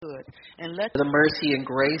And let the mercy and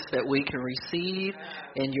grace that we can receive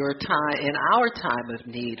in your time, in our time of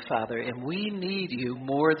need, Father. And we need you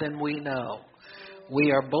more than we know.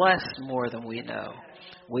 We are blessed more than we know.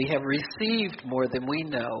 We have received more than we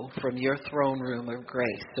know from your throne room of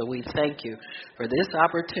grace. So we thank you for this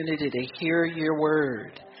opportunity to hear your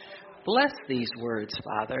word. Bless these words,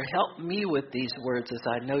 Father. Help me with these words as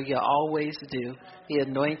I know you always do. The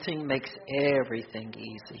anointing makes everything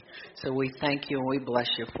easy. So we thank you and we bless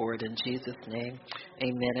you for it in Jesus' name.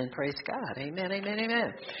 Amen and praise God. Amen, amen,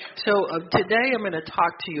 amen. So today I'm going to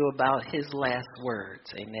talk to you about his last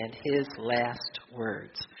words. Amen. His last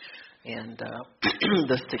words and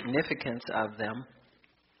the significance of them.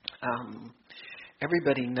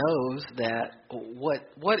 Everybody knows that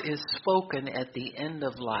what is spoken at the end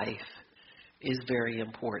of life is very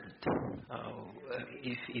important.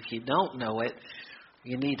 If you don't know it,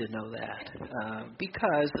 you need to know that.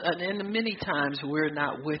 Because, and many times we're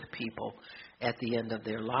not with people at the end of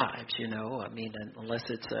their lives, you know. I mean, unless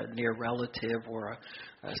it's a near relative or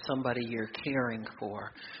somebody you're caring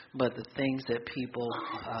for. But the things that people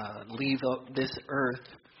leave this earth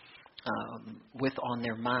with on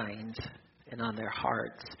their minds and on their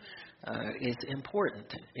hearts is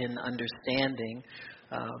important in understanding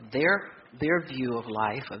their view of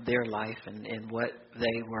life, and what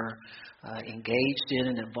they were engaged in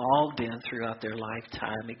and involved in throughout their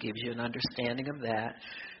lifetime. It gives you an understanding of that.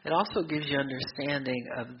 It also gives you understanding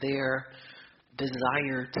of their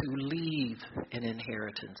desire to leave an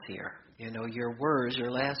inheritance here. You know, your words,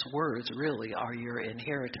 your last words really are your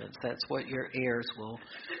inheritance. That's what your heirs will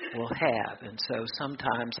have. And so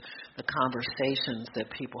sometimes the conversations that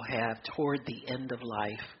people have toward the end of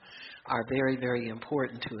life are very, very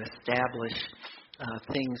important to establish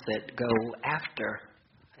things that go after,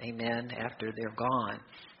 amen, after they're gone.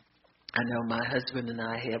 I know my husband and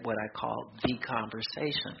I had what I call the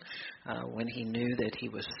conversation when he knew that he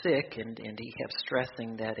was sick, and he kept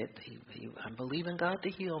stressing that I'm believing God to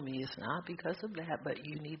heal me. It's not because of that, but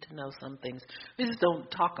you need to know some things. We just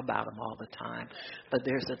don't talk about them all the time, but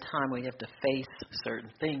there's a time when you have to face certain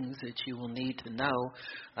things that you will need to know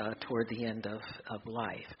toward the end of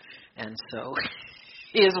life. And so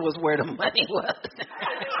his was where the money was.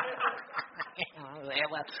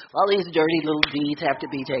 Well, all these dirty little deeds have to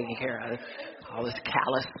be taken care of. All this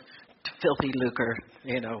callous, filthy lucre,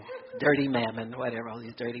 you know, dirty mammon, whatever, all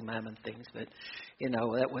these dirty mammon things. But, you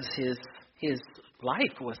know, that was his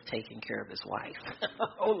life was taking care of his wife.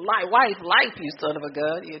 Oh, life, you son of a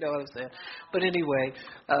gun, you know what I'm saying? But anyway,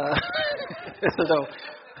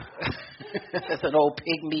 it's an old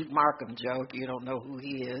pig meat Markham joke. You don't know who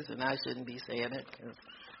he is, and I shouldn't be saying it because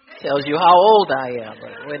it tells you how old I am.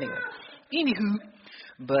 But anyway. Anywho,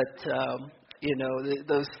 but, you know,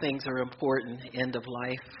 those things are important. End of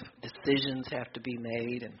life decisions have to be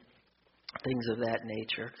made and things of that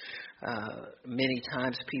nature. Many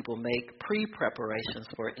times people make pre-preparations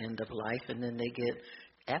for end of life, and then they get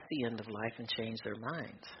at the end of life and change their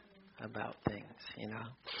minds about things, you know.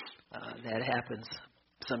 That happens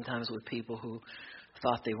sometimes with people who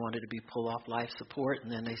thought they wanted to be pulled off life support,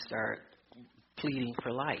 and then they start pleading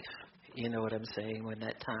for life. You know what I'm saying, when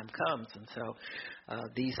that time comes. And so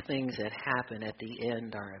these things that happen at the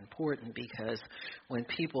end are important, because when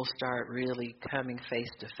people start really coming face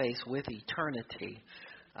to face with eternity,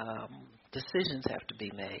 decisions have to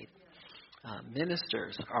be made.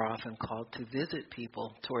 Ministers are often called to visit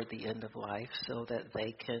people toward the end of life so that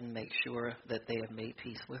they can make sure that they have made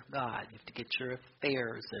peace with God. You have to get your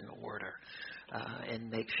affairs in order and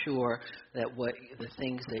make sure that the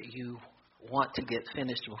things that you want to get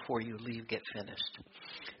finished before you leave get finished.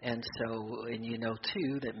 And so, and you know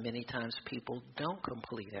too that many times people don't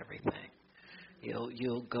complete everything.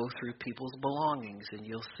 You'll go through people's belongings and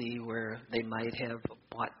you'll see where they might have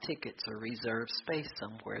bought tickets or reserved space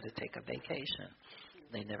somewhere to take a vacation.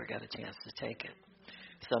 They never got a chance to take it.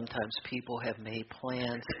 Sometimes people have made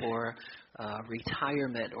plans for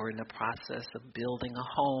retirement or in the process of building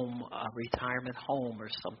a home, a retirement home or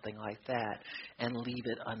something like that, and leave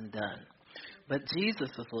it undone. But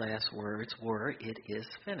Jesus' last words were, "It is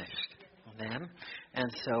finished." Amen. And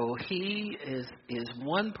so he is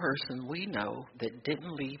one person we know that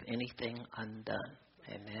didn't leave anything undone.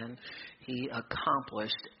 Amen. He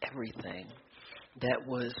accomplished everything that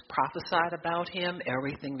was prophesied about him,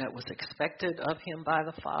 everything that was expected of him by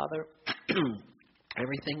the Father,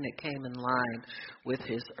 everything that came in line with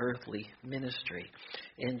his earthly ministry.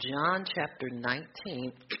 In John chapter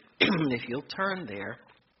 19, if you'll turn there,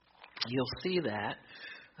 you'll see that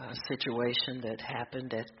situation that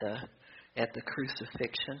happened at the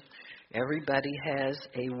crucifixion. Everybody has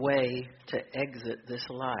a way to exit this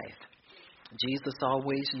life. Jesus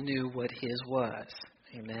always knew what his was.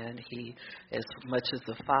 Amen. He, as much as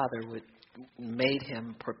the Father made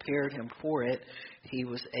him, prepared him for it, he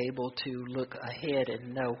was able to look ahead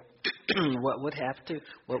and know what would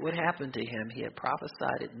happen to him. He had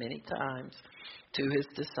prophesied it many times to his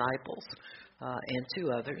disciples and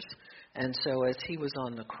to others. And so as he was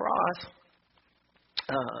on the cross,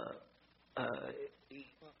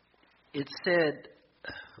 it said,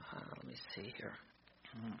 let me see here.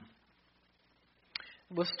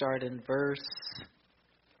 We'll start in verse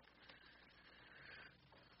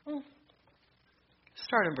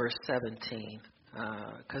 17,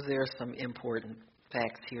 because there are some important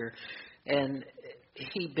facts here. And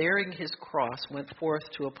he, bearing his cross, went forth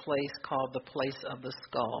to a place called the place of the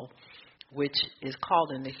skull, which is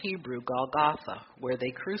called in the Hebrew Golgotha, where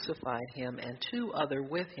they crucified him and two other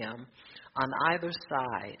with him on either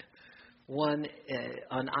side, one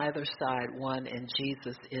and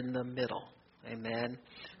Jesus in the middle. Amen.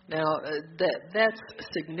 Now, that's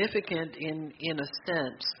significant in a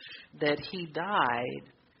sense that he died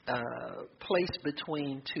placed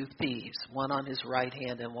between two thieves, one on his right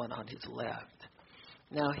hand and one on his left.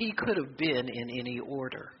 Now, he could have been in any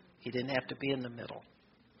order. He didn't have to be in the middle.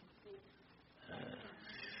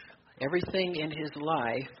 Everything in his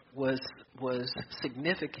life was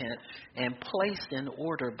significant and placed in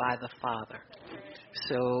order by the Father.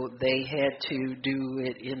 So they had to do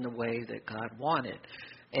it in the way that God wanted.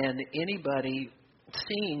 And anybody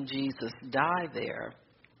seeing Jesus die there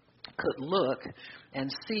could look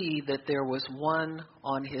and see that there was one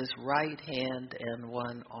on his right hand and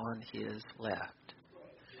one on his left.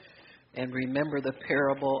 And remember the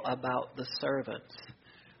parable about the servants.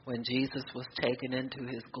 When Jesus was taken into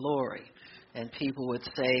his glory, and people would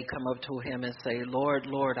say, come up to him and say, Lord,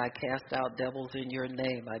 Lord, I cast out devils in your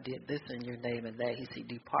name. I did this in your name and that. He said,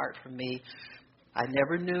 depart from me. I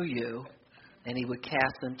never knew you. And he would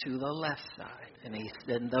cast them to the left side. And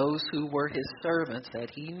then those who were his servants that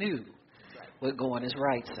he knew would go on his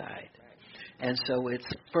right side. And so it's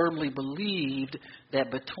firmly believed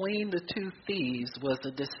that between the two thieves was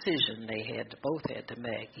a decision they both had to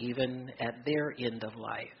make, even at their end of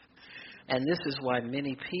life. And this is why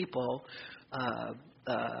many people,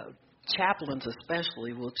 chaplains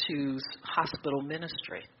especially, will choose hospital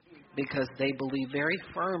ministry, because they believe very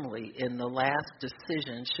firmly in the last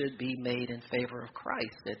decision should be made in favor of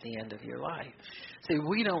Christ at the end of your life. See,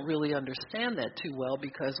 we don't really understand that too well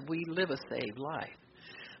because we live a saved life.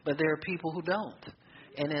 But there are people who don't.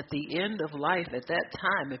 And at the end of life, at that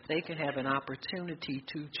time, if they can have an opportunity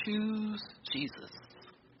to choose Jesus,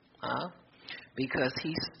 because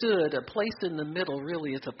he stood, a place in the middle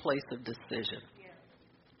really is a place of decision.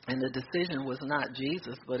 And the decision was not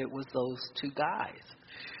Jesus, but it was those two guys.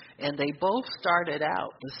 And they both started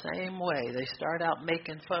out the same way. They started out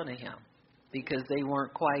making fun of him because they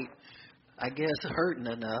weren't quite, I guess, hurting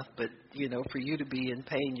enough, but, for you to be in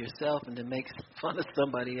pain yourself and to make fun of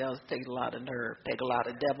somebody else takes a lot of nerve, take a lot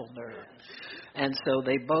of devil nerve. And so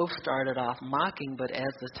they both started off mocking, but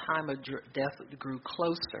as the time of death grew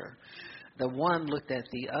closer, the one looked at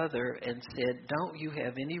the other and said, don't you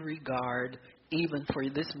have any regard, even for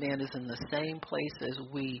this man is in the same place as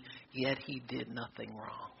we, yet he did nothing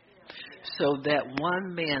wrong. So that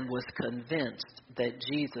one man was convinced that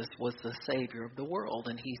Jesus was the Savior of the world.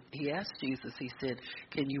 And he asked Jesus, he said,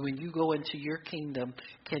 can you, when you go into your kingdom,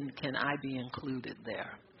 can I be included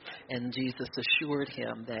there? And Jesus assured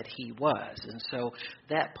him that he was. And so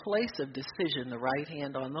that place of decision, the right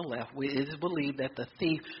hand on the left, it is believed that the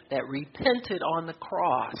thief that repented on the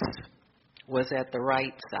cross was at the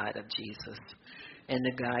right side of Jesus. And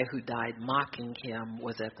the guy who died mocking him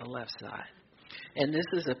was at the left side. And this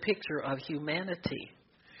is a picture of humanity,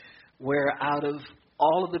 where out of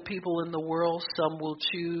all of the people in the world, some will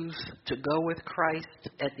choose to go with Christ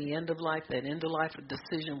at the end of life. That end of life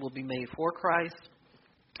decision will be made for Christ,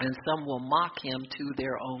 and some will mock him to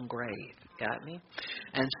their own grave. Got me?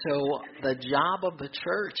 And so the job of the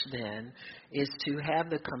church then is to have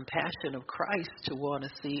the compassion of Christ to want to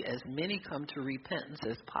see as many come to repentance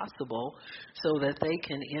as possible so that they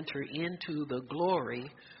can enter into the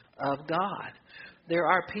glory of God. There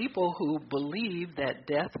are people who believe that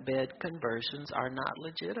deathbed conversions are not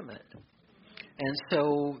legitimate. And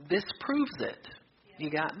so this proves it.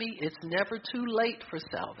 You got me? It's never too late for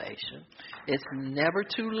salvation. It's never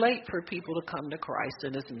too late for people to come to Christ.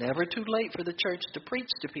 And it's never too late for the church to preach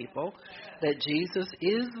to people that Jesus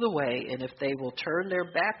is the way. And if they will turn their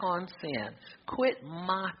back on sin, quit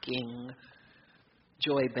mocking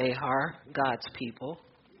Joy Behar, God's people.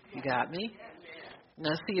 You got me?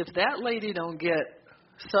 Now, see, if that lady don't get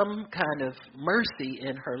some kind of mercy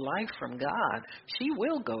in her life from God, she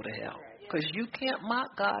will go to hell. because you can't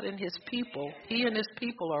mock God and his people. He and his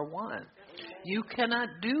people are one. You cannot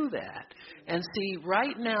do that. And see,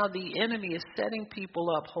 right now the enemy is setting people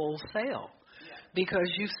up wholesale.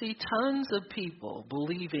 Because you see tons of people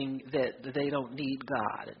believing that they don't need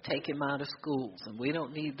God and take him out of schools and we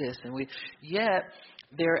don't need this yet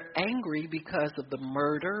they're angry because of the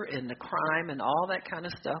murder and the crime and all that kind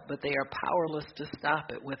of stuff, but they are powerless to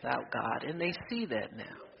stop it without God, and they see that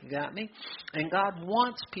now. You got me? And God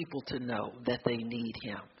wants people to know that they need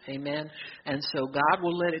him. Amen? And so God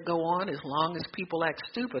will let it go on as long as people act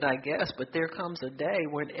stupid, I guess, but there comes a day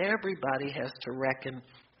when everybody has to reckon,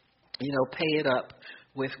 pay it up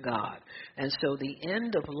with God. And so the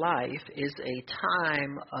end of life is a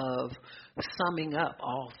time of summing up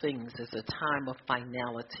all things, is a time of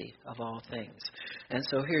finality of all things. And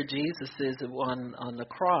so here Jesus is on the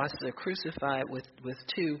cross, they're crucified with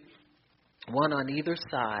two, one on either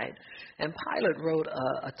side. And Pilate wrote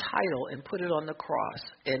a title and put it on the cross.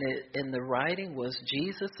 And the writing was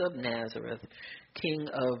Jesus of Nazareth, King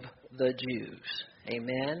of the Jews.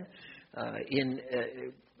 Amen?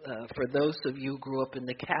 For those of you who grew up in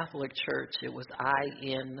the Catholic Church, it was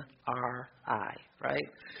INRI, right?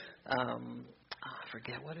 I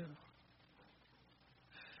forget what it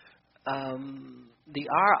was. The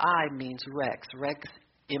RI means Rex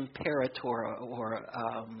Imperator, or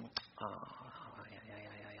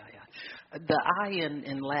the I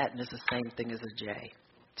in Latin is the same thing as a J.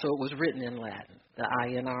 So it was written in Latin. The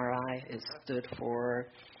INRI, it stood for,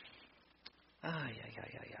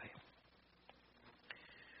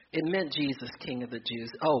 It meant Jesus, King of the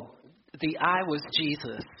Jews. Oh, the I was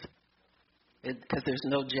Jesus, because there's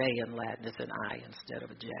no J in Latin. It's an I instead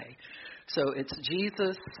of a J. So it's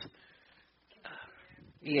Jesus.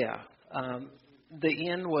 The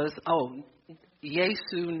N was,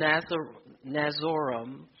 Jesu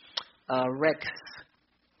Nazorum Rex,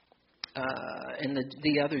 and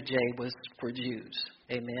the other J was for Jews.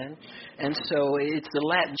 Amen. And so it's the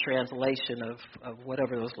Latin translation of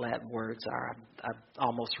whatever those Latin words are. I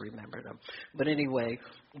almost remember them. But anyway,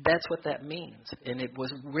 that's what that means. And it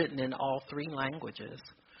was written in all three languages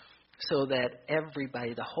so that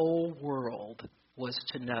everybody, the whole world, was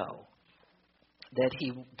to know that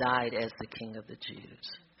he died as the King of the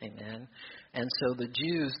Jews. Amen. And so the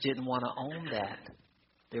Jews didn't want to own that.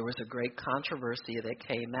 There was a great controversy that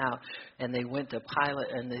came out, and they went to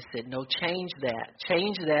Pilate and they said, no, change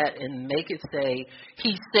that and make it say,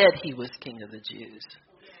 he said he was King of the Jews.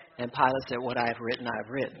 And Pilate said, what I've written,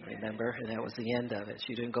 remember? And that was the end of it.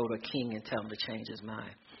 You didn't go to a king and tell him to change his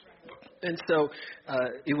mind. And so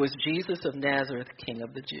it was Jesus of Nazareth, King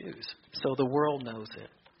of the Jews. So the world knows it.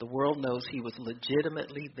 The world knows he was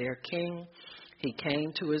legitimately their king. He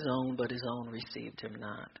came to his own, but his own received him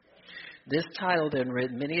not. This title then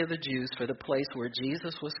read, many of the Jews, for the place where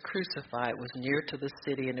Jesus was crucified was near to the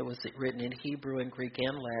city, and it was written in Hebrew and Greek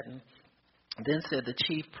and Latin. Then said the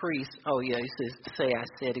chief priest, he says, say I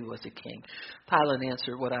said he was a king. Pilate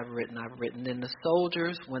answered, what I've written. Then the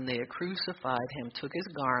soldiers, when they had crucified him, took his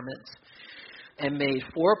garments and made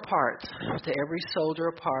 4 parts, to every soldier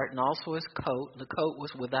a part, and also his coat. The coat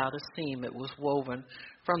was without a seam. It was woven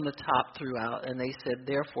from the top throughout. And they said,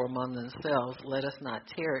 therefore, among themselves, let us not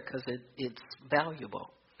tear it, because it's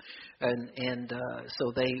valuable. And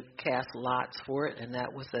so they cast lots for it, and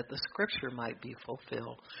that was that the scripture might be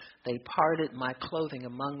fulfilled. They parted my clothing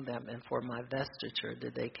among them, and for my vestiture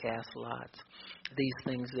did they cast lots. These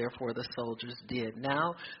things, therefore, the soldiers did.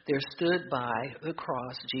 Now there stood by the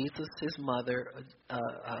cross Jesus, his mother,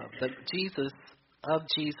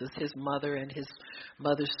 Jesus, his mother, and his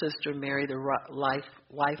mother's sister Mary, the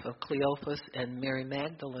wife of Cleophas, and Mary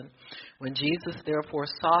Magdalene. When Jesus therefore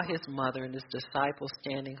saw his mother and his disciple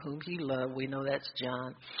standing, whom he loved, we know that's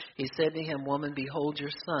John, he said to him, woman, behold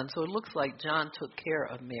your son. So it looks like John took care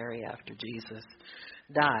of Mary after Jesus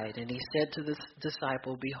died. And he said to the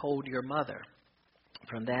disciple, behold your mother.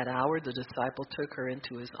 From that hour, the disciple took her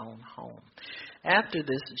into his own home. After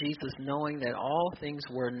this, Jesus, knowing that all things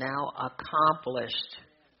were now accomplished,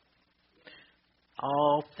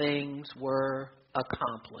 all things were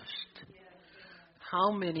accomplished.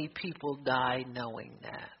 How many people die knowing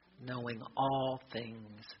that, knowing all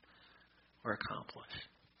things were accomplished?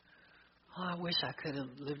 Oh, I wish I could have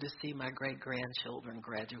lived to see my great-grandchildren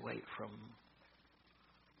graduate from,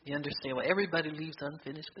 you understand, well, everybody leaves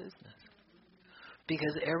unfinished business.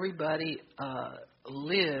 Because everybody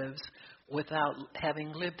lives without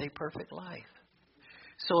having lived a perfect life.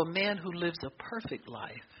 So a man who lives a perfect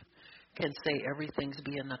life can say everything's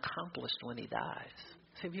being accomplished when he dies.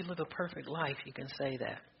 So if you live a perfect life, you can say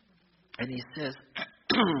that. And he says,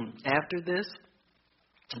 after this,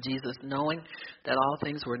 Jesus, knowing that all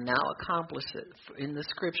things were now accomplished in the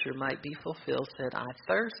scripture might be fulfilled, said, I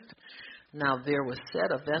thirst. Now there was set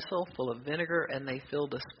a vessel full of vinegar, and they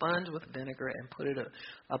filled a sponge with vinegar and put it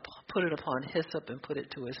upon hyssop and put it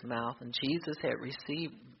to his mouth. And Jesus had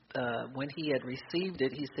received, when he had received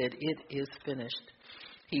it, he said, it is finished.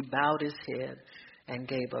 He bowed his head and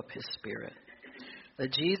gave up his spirit. The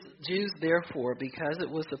Jews, therefore, because it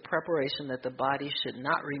was the preparation that the body should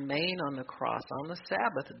not remain on the cross on the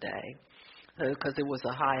Sabbath day, because it was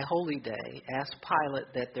a high holy day, asked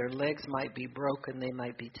Pilate that their legs might be broken, they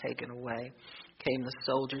might be taken away. Came the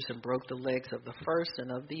soldiers and broke the legs of the first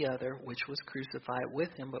and of the other, which was crucified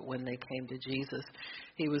with him. But when they came to Jesus,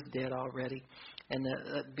 he was dead already. And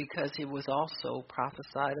because he was also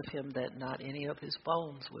prophesied of him that not any of his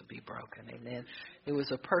bones would be broken. Amen. It was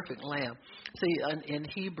a perfect lamb. See, in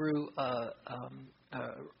Hebrew,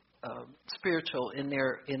 spiritual, in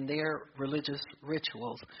their religious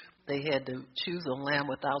rituals, they had to choose a lamb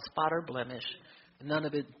without spot or blemish. None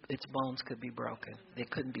of its bones could be broken.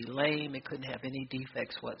 It couldn't be lame. It couldn't have any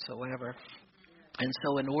defects whatsoever. And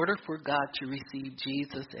so in order for God to receive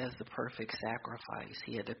Jesus as the perfect sacrifice,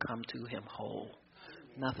 he had to come to him whole,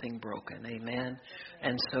 nothing broken. Amen.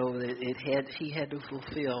 And so he had to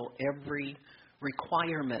fulfill every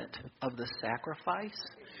requirement of the sacrifice,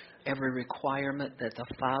 every requirement that the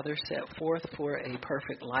Father set forth for a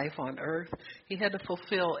perfect life on earth. He had to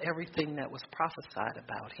fulfill everything that was prophesied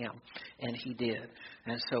about him, and he did.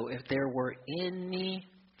 And so if there were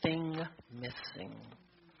anything missing,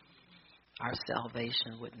 our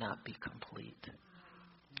salvation would not be complete.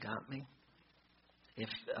 Got me? If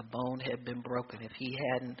a bone had been broken, if he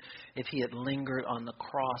had lingered on the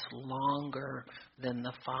cross longer than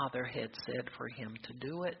the Father had said for him to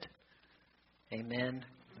do it, amen,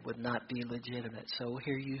 would not be legitimate. So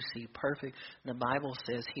here you see perfect. The Bible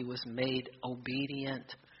says he was made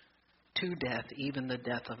obedient to death, even the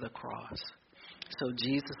death of the cross. So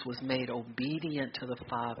Jesus was made obedient to the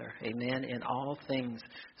Father, amen, in all things.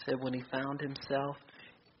 Said when he found himself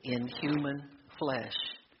in human flesh,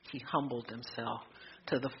 he humbled himself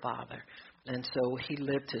to the Father. And so he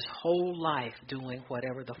lived his whole life doing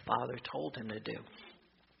whatever the Father told him to do.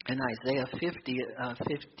 In Isaiah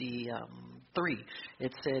 53,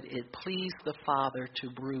 it said, it pleased the Father to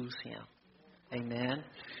bruise him. Amen.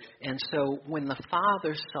 And so when the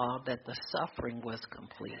Father saw that the suffering was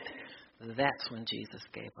complete, that's when Jesus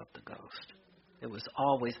gave up the ghost. It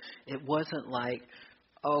wasn't like,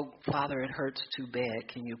 oh, Father, it hurts too bad.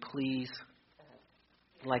 Can you please,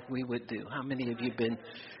 like we would do. How many of you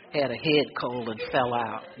had a head cold and fell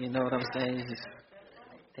out? You know what I'm saying? You just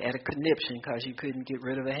had a conniption because you couldn't get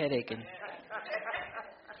rid of a headache. And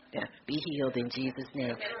yeah, be healed in Jesus'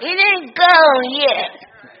 name. It ain't gone yet.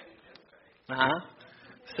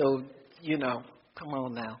 So, come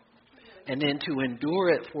on now. And then to endure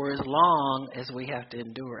it for as long as we have to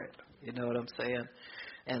endure it. You know what I'm saying?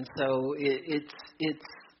 And so it's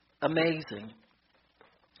amazing.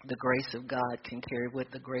 The grace of God can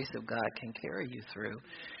carry you through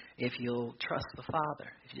if you'll trust the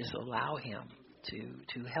Father, if you just allow him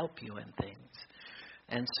to help you in things.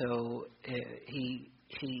 And so he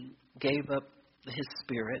gave up his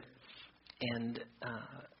spirit, and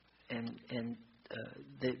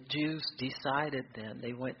the Jews decided then,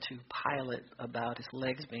 they went to Pilate about his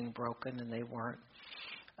legs being broken, and they weren't.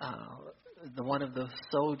 One of the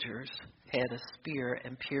soldiers had a spear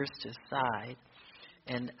and pierced his side,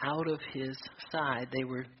 and out of his side, they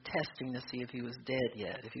were testing to see if he was dead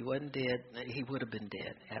yet. If he wasn't dead, he would have been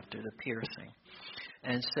dead after the piercing.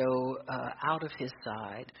 And so out of his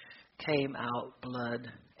side came out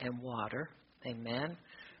blood and water. Amen.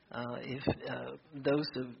 If those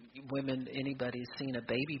of women, anybody's seen a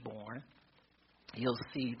baby born, you'll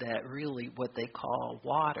see that really what they call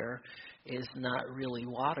water is not really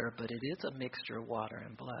water, but it is a mixture of water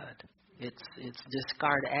and blood. It's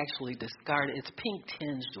discarded. It's pink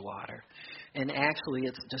tinged water, and actually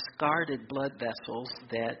it's discarded blood vessels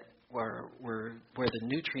that were where the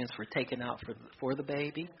nutrients were taken out for the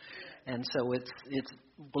baby, and so it's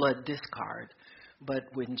blood discard. But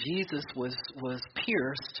when Jesus was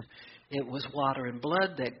pierced, it was water and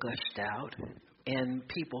blood that gushed out, and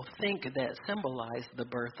people think that symbolized the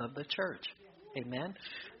birth of the church. Amen.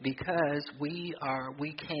 Because we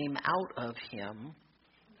came out of him,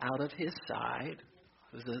 out of his side.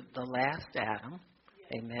 It was the last Adam.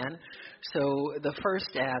 Amen. So the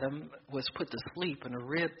first Adam was put to sleep and a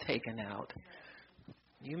rib taken out.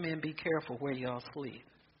 You men be careful where y'all sleep.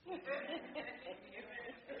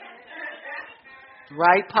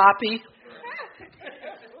 Right, Poppy?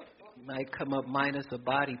 Might come up minus a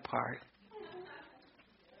body part.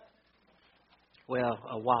 well,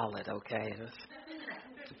 a wallet, okay?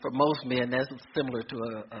 For most men, that's similar to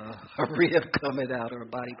a rib coming out or a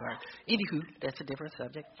body part. Anywho, that's a different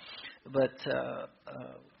subject. But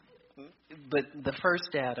the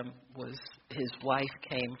first Adam was his wife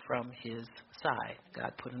came from his side.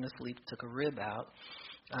 God put him to sleep, took a rib out.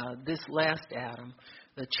 This last Adam,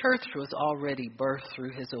 the church was already birthed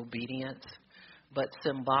through his obedience, but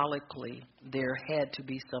symbolically there had to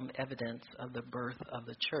be some evidence of the birth of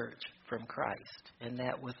the church from Christ, and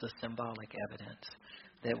that was the symbolic evidence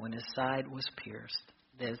that when his side was pierced,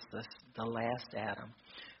 there's the last Adam.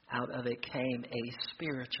 Out of it came a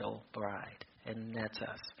spiritual bride, and that's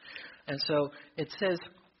us. And so it says,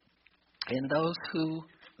 and those who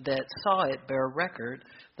that saw it bear record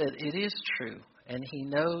that it is true, and he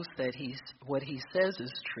knows that what he says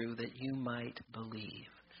is true, that you might believe.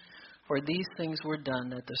 For these things were done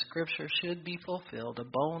that the scripture should be fulfilled. A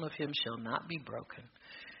bone of him shall not be broken.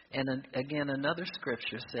 And again, another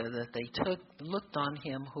scripture says that they looked on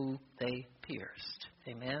him who they pierced.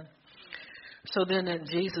 Amen. So then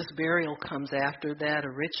Jesus' burial comes after that. A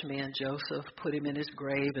rich man, Joseph, put him in his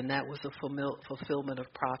grave, and that was a fulfillment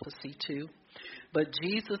of prophecy too. But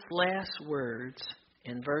Jesus' last words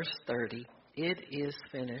in verse 30, it is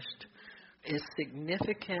finished, is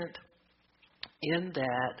significant in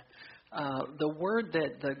that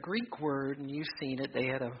the Greek word, and you've seen it, they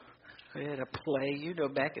had a play. You know,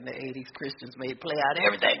 back in the 80s, Christians made play out of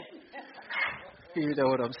everything. You know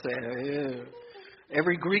what I'm saying? Yeah.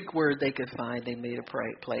 Every Greek word they could find, they made a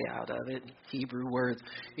play out of it. Hebrew words.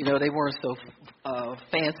 You know, they weren't so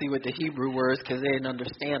fancy with the Hebrew words because they didn't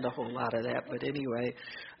understand a whole lot of that. But anyway,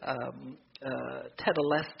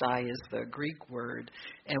 tetelestai is the Greek word.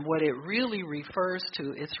 And what it really refers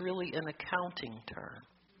to, it's really an accounting term.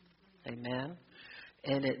 Amen?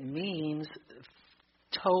 And it means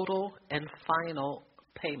total and final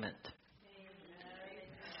payment.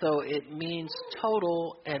 So it means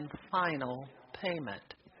total and final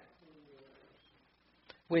payment,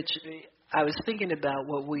 which I was thinking about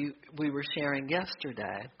what we were sharing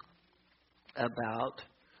yesterday about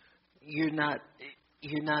you're not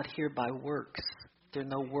here by works. There are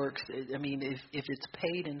no works. I mean, if it's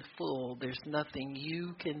paid in full, there's nothing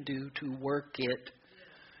you can do to work it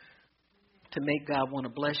to make God want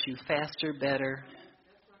to bless you faster, better,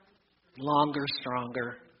 longer,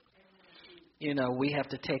 stronger. You know, we have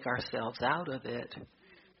to take ourselves out of it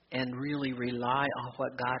and really rely on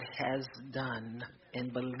what God has done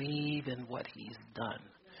and believe in what he's done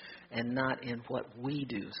and not in what we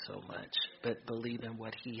do so much, but believe in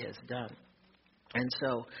what he has done. And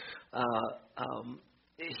so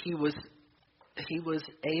he was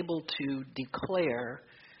able to declare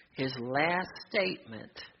his last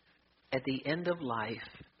statement at the end of life.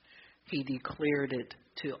 He declared it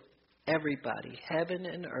to everybody, heaven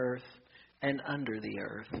and earth and under the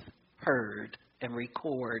earth, heard and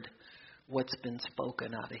record what's been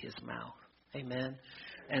spoken out of his mouth. Amen.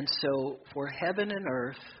 And so for heaven and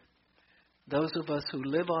earth, those of us who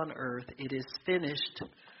live on earth, it is finished,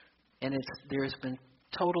 and there's been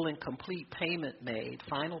total and complete payment made.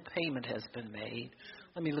 Final payment has been made.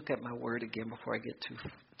 Let me look at my word again before I get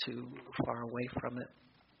too far away from it.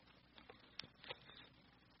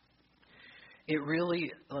 It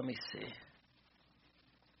really, let me see.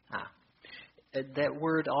 That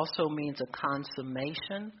word also means a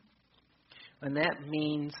consummation, and that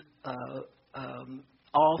means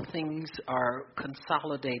all things are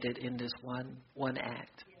consolidated in this one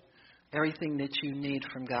act. Everything that you need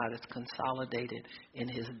from God is consolidated in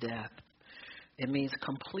his death. It means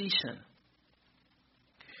completion.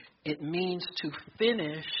 It means to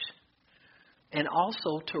finish and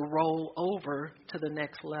also to roll over to the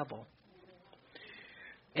next level.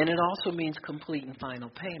 And it also means complete and final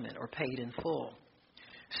payment or paid in full.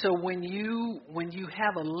 So when you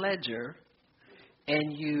have a ledger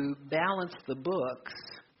and you balance the books,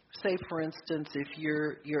 say for instance if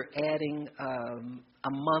you're adding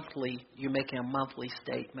you're making a monthly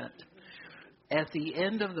statement. At the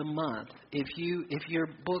end of the month, if your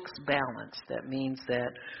book's balanced, that means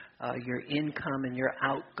that your income and your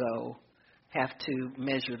outgo have to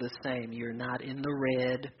measure the same. You're not in the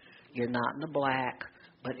red, you're not in the black,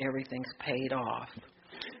 but everything's paid off.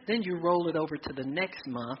 Then you roll it over to the next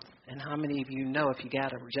month, and how many of you know if you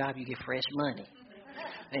got a job, you get fresh money?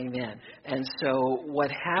 Amen. And so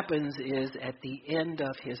what happens is at the end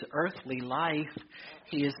of his earthly life,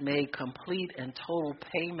 he has made complete and total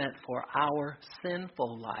payment for our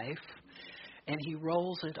sinful life, and he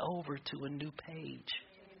rolls it over to a new page.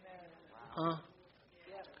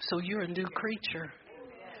 So you're a new creature.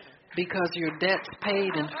 because your debt's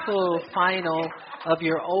paid in full, final of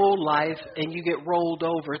your old life, and you get rolled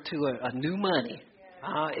over to a new money.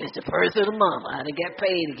 It's the first of the month. I done got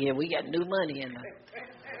paid again. We got new money in there.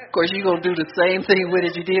 Of course, you're going to do the same thing with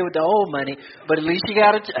it you did with the old money, but at least you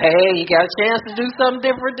got a chance to do something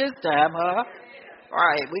different this time, huh? All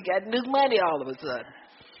right, we got new money all of a sudden.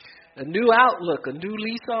 A new outlook, a new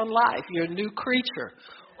lease on life. You're a new creature.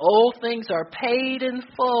 Old things are paid in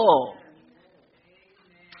full.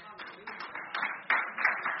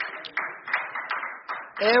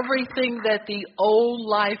 Everything that the old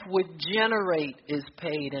life would generate is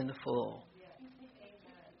paid in full.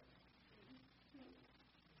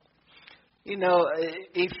 You know,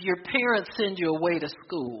 if your parents send you away to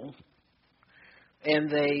school and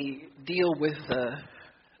they deal with the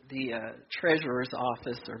treasurer's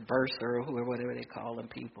office or bursar or whatever they call them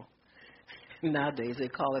people. Nowadays they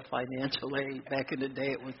call it financial aid. Back in the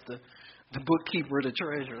day it was the bookkeeper or the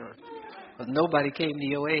treasurer. But nobody came to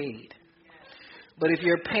your aid. But if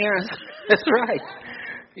your parents, that's right,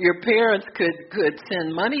 your parents could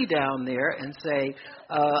send money down there and say,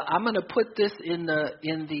 I'm going to put this in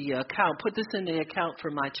the account, put this in the account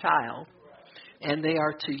for my child, and they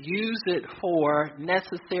are to use it for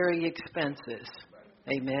necessary expenses.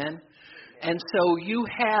 Amen. And so you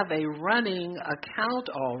have a running account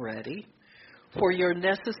already for your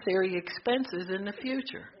necessary expenses in the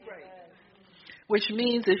future. Which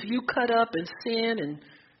means if you cut up and sin and,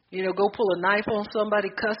 go pull a knife on somebody,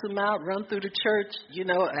 cuss them out, run through the church,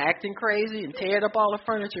 acting crazy and tear up all the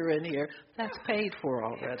furniture in here, that's paid for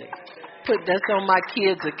already. That's on my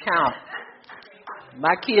kid's account.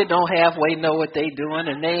 My kid don't halfway know what they doing,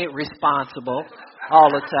 and they ain't responsible all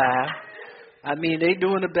the time. I mean, they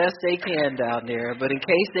doing the best they can down there, but in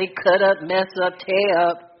case they cut up, mess up, tear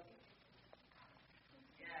up,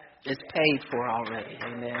 it's paid for already.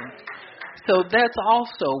 Amen. So that's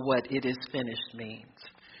also what it is finished means.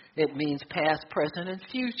 It means past, present, and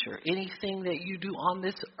future. Anything that you do on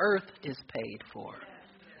this earth is paid for.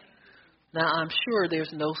 Now, I'm sure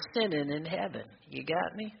there's no sinning in heaven. You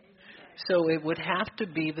got me? So it would have to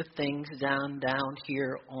be the things down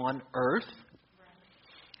here on earth.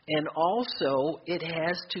 And also, it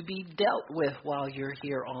has to be dealt with while you're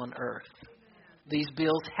here on earth. These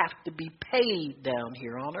bills have to be paid down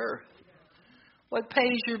here on earth. What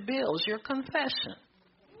pays your bills? Your confession.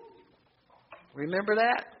 Remember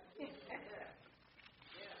that?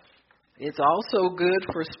 It's also good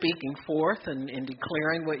for speaking forth and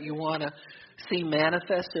declaring what you want to see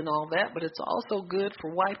manifest and all that, but it's also good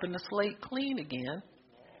for wiping the slate clean again,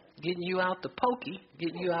 getting you out the pokey,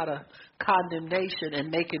 getting you out of condemnation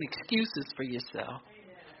and making excuses for yourself.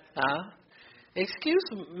 Excuse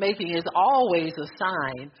making is always a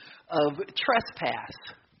sign of trespass.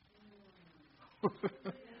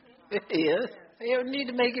 It is. You don't need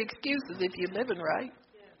to make excuses if you're living right.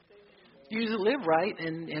 You just live right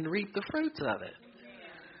and reap the fruits of it.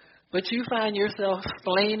 But you find yourself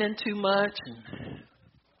complaining too much and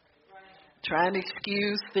trying to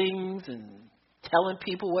excuse things and telling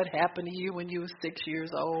people what happened to you when you were 6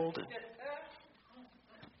 years old.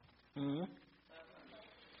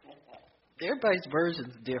 Everybody's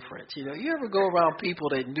version's different. You ever go around people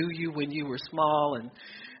that knew you when you were small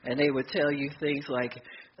and they would tell you things like,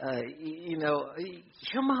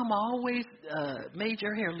 your mama always made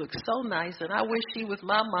your hair look so nice, and I wish she was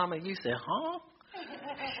my mama. And you said, huh?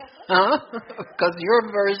 Huh? Because your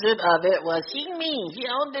version of it was, she mean, she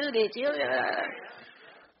don't do this.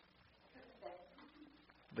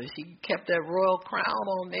 But she kept that royal crown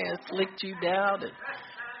on there and slicked you down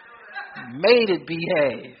and made it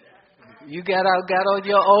behave. You got on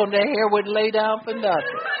your own, the hair wouldn't lay down for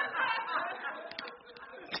nothing.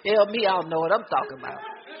 Tell me I don't know what I'm talking about.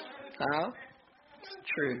 Huh? It's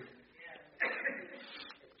true.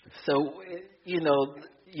 So,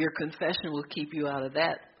 your confession will keep you out of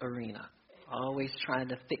that arena. Always trying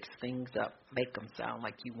to fix things up, make them sound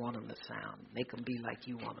like you want them to sound, make them be like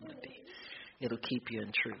you want them to be. It'll keep you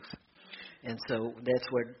in truth. And so that's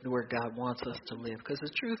where God wants us to live, because the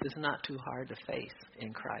truth is not too hard to face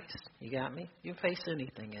in Christ. You got me? You face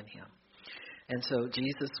anything in Him. And so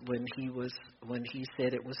Jesus, when he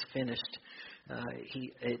said it was finished,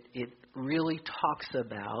 it really talks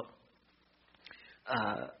about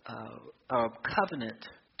a covenant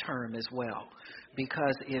term as well,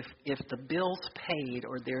 because if the bill's paid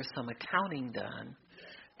or there's some accounting done,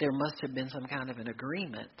 there must have been some kind of an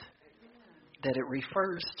agreement that it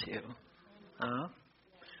refers to.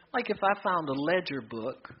 Like if I found a ledger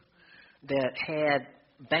book that had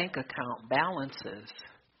bank account balances,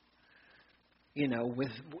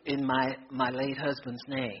 in my late husband's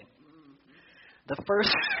name, the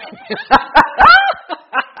first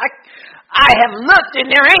I have looked and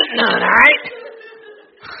there ain't none, all right?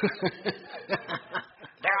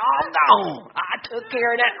 They're all gone. I took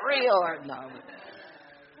care of that real. No.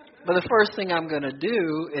 But the first thing I'm going to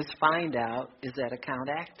do is find out, is that account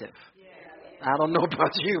active? I don't know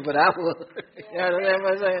about you, but I will. You know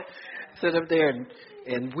what I'm saying? Sit up there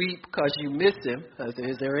and weep because you missed him.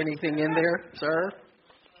 Is there anything in there, sir?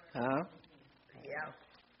 Huh? Yeah.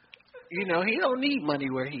 You know, he don't need money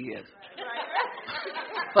where he is.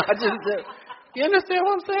 You understand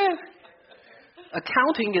what I'm saying?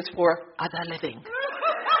 Accounting is for other living.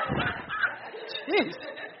 Jeez.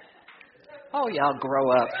 Oh, y'all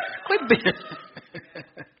grow up. Quit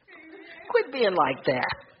being like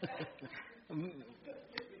that.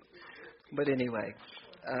 But anyway,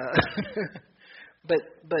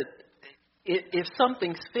 but if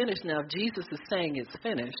something's finished now, Jesus is saying it's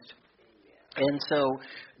finished, and so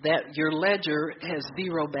that your ledger has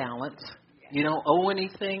zero balance. You don't owe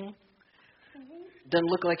anything. Doesn't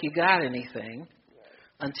look like you got anything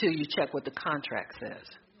until you check what the contract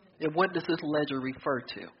says. And what does this ledger refer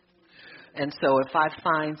to? And so if I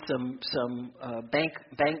find some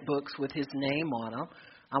bank books with his name on them,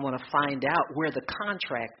 I want to find out where the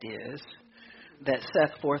contract is that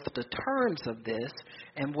sets forth the terms of this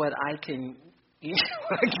and what I can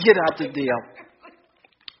get out the deal.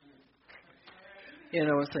 You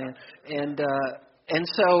know what I'm saying? And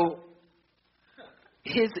so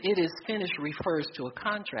it is finished refers to a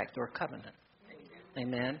contract or a covenant.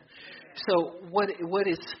 Amen. So what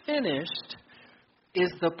is finished is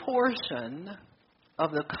the portion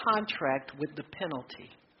of the contract with the penalty.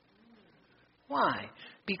 Why?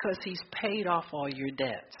 Because he's paid off all your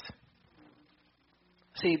debts.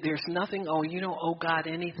 See, there's nothing, you don't owe God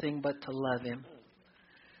anything but to love him.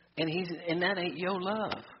 And that ain't your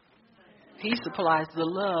love. He supplies the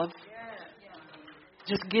love.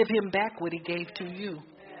 Just give him back what he gave to you.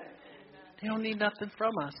 He don't need nothing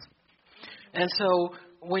from us. And so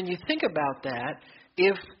when you think about that,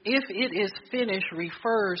 if it is finished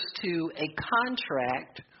refers to a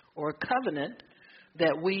contract or a covenant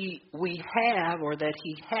that we have or that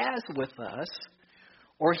he has with us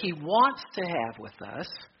or he wants to have with us,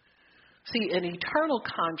 see, an eternal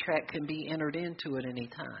contract can be entered into at any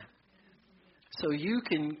time. So you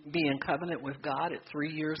can be in covenant with God at 3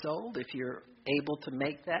 years old if you're able to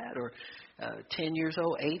make that, or 10 years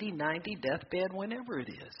old, 80, 90, deathbed, whenever it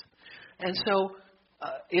is. And so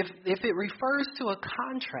if it refers to a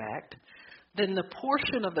contract, then the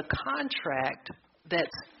portion of the contract that's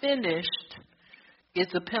finished is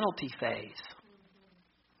the penalty phase.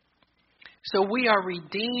 So we are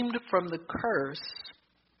redeemed from the curse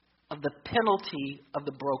of the penalty of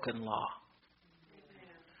the broken law.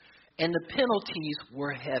 And the penalties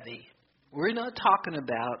were heavy. We're not talking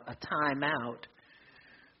about a timeout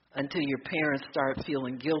until your parents start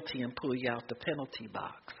feeling guilty and pull you out the penalty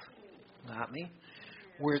box. Got me?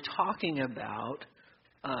 We're talking about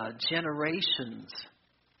generations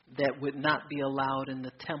that would not be allowed in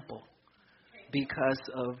the temple because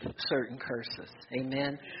of certain curses.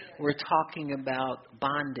 Amen? We're talking about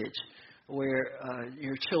bondage where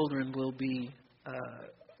your children will be...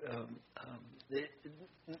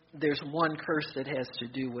 there's one curse that has to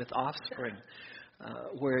do with offspring,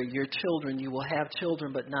 where your children, you will have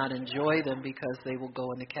children but not enjoy them because they will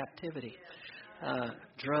go into captivity.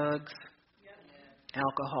 Drugs,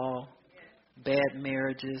 alcohol, bad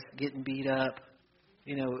marriages, getting beat up,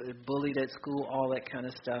 bullied at school, all that kind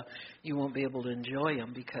of stuff. You won't be able to enjoy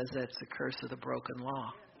them because that's the curse of the broken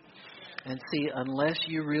law. And see, unless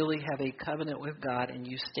you really have a covenant with God and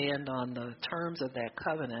you stand on the terms of that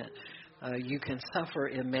covenant, you can suffer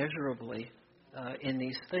immeasurably in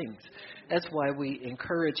these things. That's why we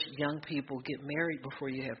encourage young people, get married before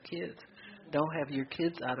you have kids. Don't have your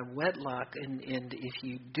kids out of wedlock. And if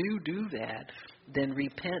you do that, then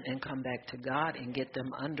repent and come back to God and get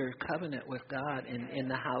them under covenant with God in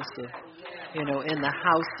the house of, in the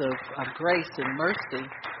house of grace and mercy.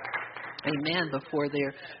 Amen. Before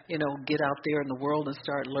they're, get out there in the world and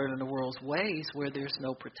start learning the world's ways where there's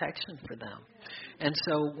no protection for them. And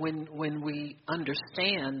so when we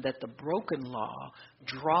understand that the broken law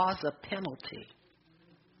draws a penalty,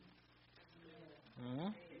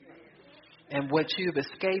 and what you've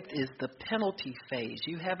escaped is the penalty phase.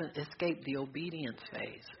 You haven't escaped the obedience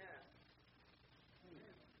phase.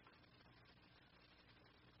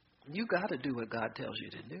 You got to do what God tells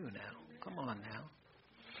you to do now. Come on now.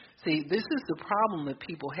 See, this is the problem that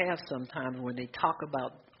people have sometimes when they talk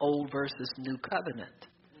about old versus new covenant.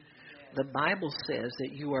 The Bible says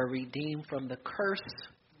that you are redeemed from the curse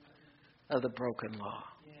of the broken law.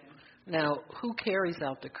 Now, who carries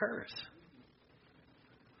out the curse?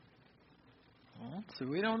 So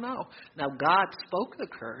we don't know. Now, God spoke the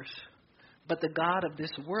curse, but the God of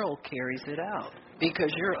this world carries it out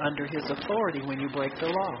because you're under his authority when you break the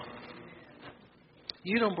law.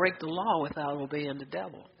 You don't break the law without obeying the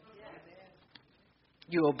devil.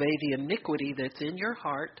 You obey the iniquity that's in your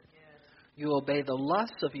heart. You obey the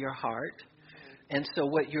lusts of your heart. And so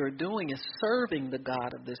what you're doing is serving the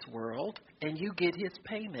God of this world, and you get his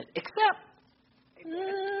payment. Except,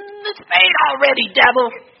 it's paid already,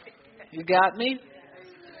 devil. You got me?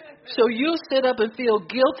 So you sit up and feel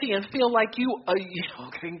guilty and feel like you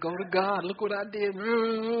can go to God. Look what I did.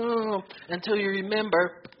 Until you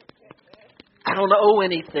remember, I don't owe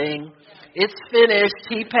anything. It's finished.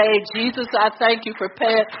 He paid. Jesus, I thank you for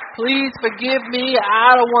paying. Please forgive me.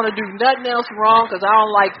 I don't want to do nothing else wrong because I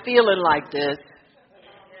don't like feeling like this.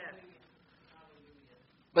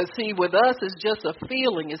 But see, with us, it's just a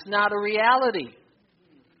feeling. It's not a reality.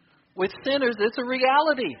 With sinners, it's a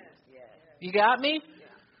reality. You got me?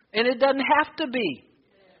 And it doesn't have to be.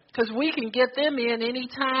 Because we can get them in any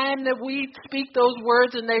time that we speak those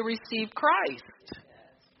words and they receive Christ.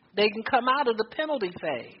 They can come out of the penalty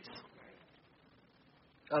phase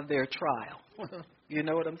of their trial. You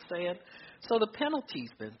know what I'm saying? So the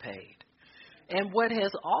penalty's been paid. And what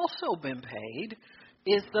has also been paid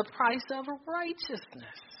is the price of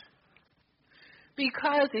righteousness.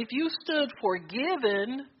 Because if you stood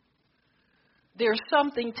forgiven, there's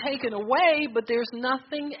something taken away, but there's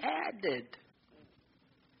nothing added.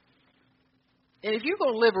 And if you're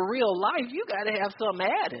going to live a real life, you got to have something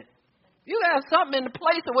added. You got to have something in the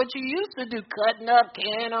place of what you used to do, cutting up,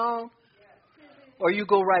 carrying on. Or you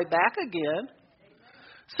go right back again.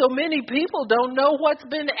 So many people don't know what's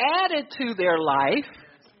been added to their life.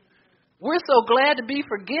 We're so glad to be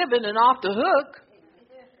forgiven and off the hook.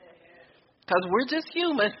 Because we're just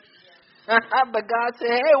human. But God said,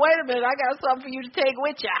 hey, wait a minute, I got something for you to take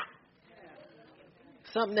with you.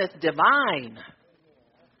 Something that's divine.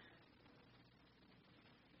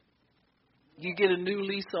 You get a new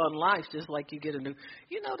lease on life just like you get a new...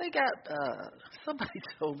 You know, they got... somebody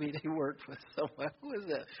told me they worked for someone. Who is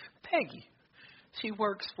that? Peggy. She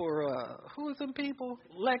works for... who are them people?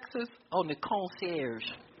 Lexus. On the concierge.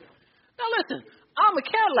 Now listen, I'm a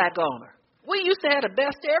Cadillac owner. We used to have the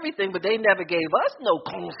best of everything, but they never gave us no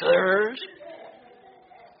concierge.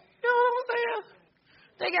 You know what I'm saying?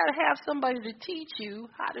 They got to have somebody to teach you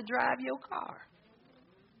how to drive your car.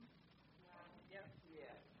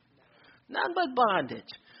 Nothing but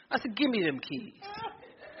bondage. I said, give me them keys.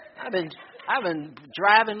 I've been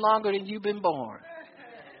driving longer than you've been born.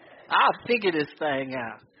 I'll figure this thing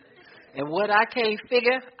out. And what I can't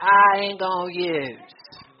figure, I ain't going to use.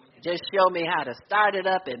 Just show me how to start it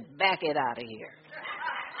up and back it out of here.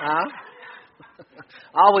 Huh?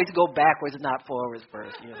 Always go backwards, not forwards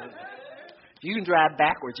first. You know? You can drive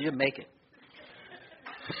backwards, you'll make it.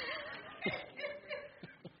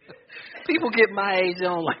 People get my age, they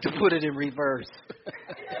don't like to put it in reverse.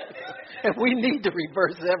 And we need to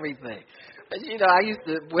reverse everything. But, you know, I used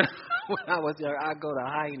to, when I was young, I'd go to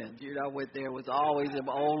Heinen's. You know, I went there. It was always them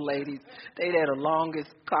old ladies. They had the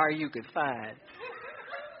longest car you could find.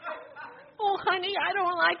 Oh, honey, I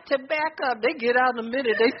don't like to back up. They get out in a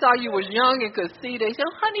minute. They saw you was young and could see. They said,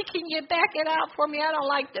 honey, can you back it out for me? I don't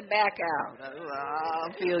like to back out.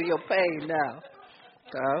 I feel your pain now.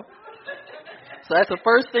 So that's the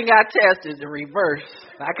first thing I test is the reverse.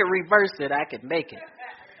 If I can reverse it, I can make it.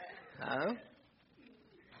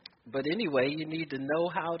 But anyway, you need to know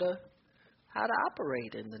how to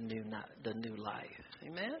operate in the new life.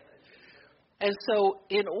 Amen? And so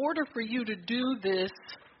in order for you to do this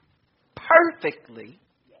perfectly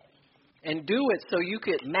and do it so you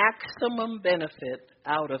get maximum benefit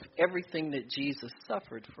out of everything that Jesus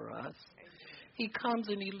suffered for us, he comes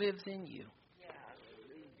and he lives in you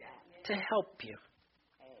to help you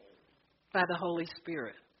by the Holy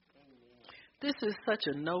Spirit. This is such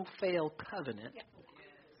a no-fail covenant.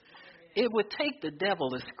 It would take the devil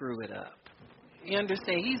to screw it up. You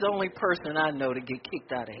understand? He's the only person I know to get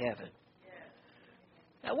kicked out of heaven.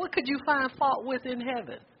 Now, what could you find fault with in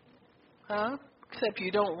heaven? Huh? Except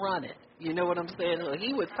you don't run it. You know what I'm saying?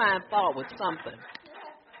 He would find fault with something.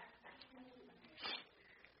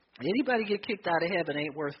 Anybody get kicked out of heaven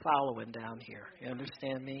ain't worth following down here. You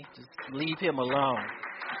understand me? Just leave him alone.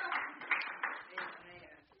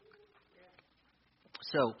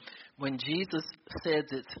 So when Jesus says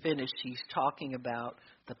it's finished, he's talking about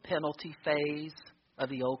the penalty phase of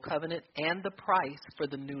the old covenant and the price for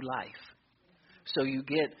the new life. So you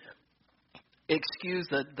get,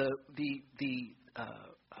 the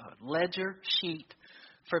ledger sheet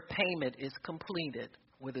for payment is completed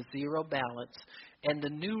with a zero balance, And the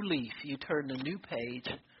new leaf, you turn the new page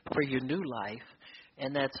for your new life,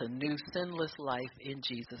 and that's a new sinless life in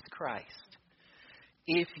Jesus Christ.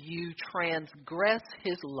 If you transgress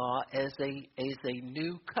his law as a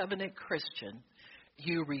new covenant Christian,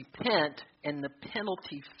 you repent and the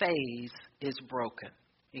penalty phase is broken.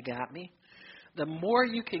 You got me? The more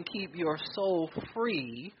you can keep your soul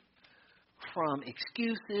free from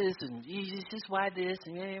excuses and this is why this,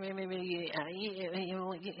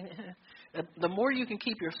 the more you can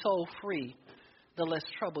keep your soul free, the less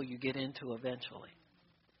trouble you get into eventually.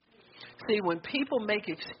 See, when people make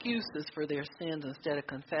excuses for their sins instead of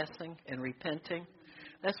confessing and repenting,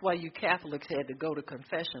 that's why you Catholics had to go to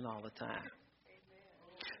confession all the time.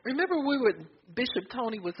 Remember Bishop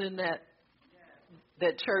Tony was in that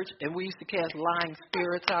church and we used to cast lying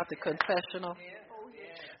spirits out the confessional?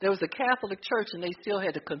 There was a Catholic church, and they still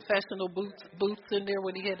had the confessional booths in there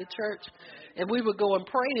when he had the church. And we would go and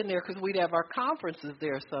pray in there because we'd have our conferences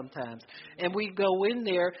there sometimes. And we'd go in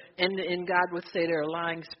there, and God would say there are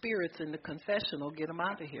lying spirits in the confessional. Get them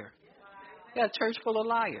out of here. You got a church full of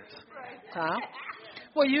liars. Huh?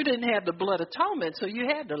 Well, you didn't have the blood atonement, so you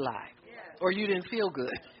had to lie. Or you didn't feel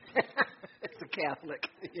good. It's a Catholic.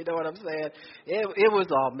 You know what I'm saying? It was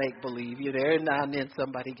all make-believe. Every now and then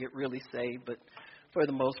somebody get really saved, but for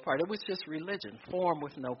the most part, it was just religion, form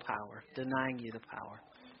with no power, denying you the power.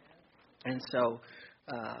 And so,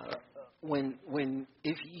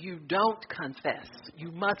 if you don't confess,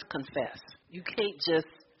 you must confess. You can't just,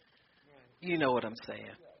 you know what I'm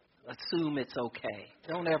saying, assume it's okay.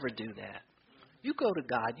 Don't ever do that. You go to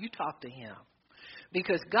God, you talk to him.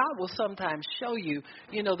 Because God will sometimes show you,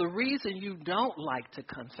 the reason you don't like to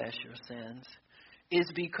confess your sins is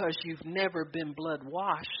because you've never been blood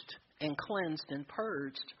washed and cleansed and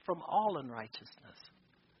purged from all unrighteousness.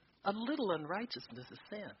 A little unrighteousness is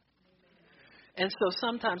sin. And so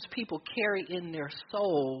sometimes people carry in their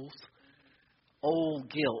souls old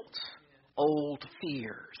guilt, old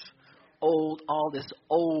fears, all this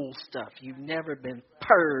old stuff. You've never been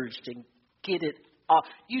purged and get it off.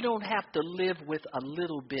 You don't have to live with a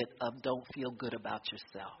little bit of don't feel good about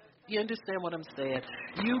yourself. You understand what I'm saying?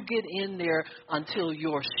 You get in there until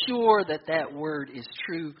you're sure that word is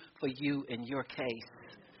true for you in your case.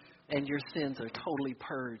 And your sins are totally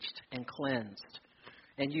purged and cleansed.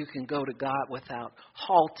 And you can go to God without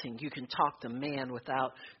halting. You can talk to man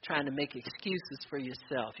without trying to make excuses for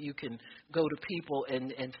yourself. You can go to people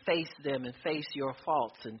and face them and face your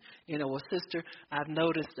faults. And, well, sister, I've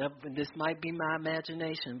noticed, this might be my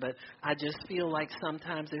imagination, but I just feel like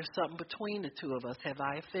sometimes there's something between the two of us. Have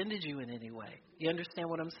I offended you in any way? You understand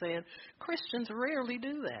what I'm saying? Christians rarely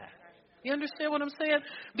do that. You understand what I'm saying?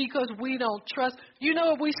 Because we don't trust. You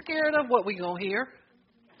know what we're scared of? What we going to hear?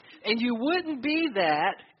 And you wouldn't be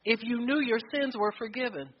that if you knew your sins were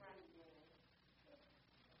forgiven.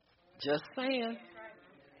 Just saying.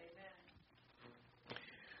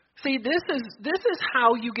 See, this is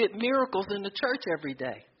how you get miracles in the church every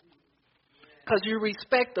day. Because you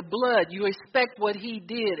respect the blood, you respect what he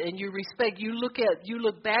did, and you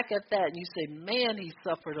look back at that and you say, man, he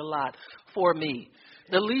suffered a lot for me.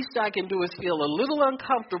 The least I can do is feel a little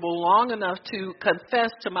uncomfortable long enough to confess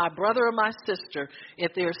to my brother or my sister,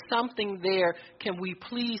 if there's something there, can we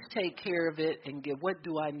please take care of it and what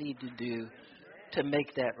do I need to do to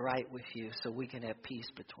make that right with you so we can have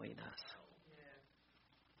peace between us?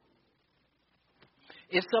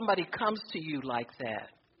 If somebody comes to you like that,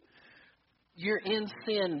 you're in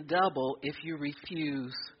sin double if you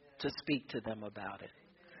refuse to speak to them about it.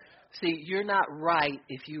 See, you're not right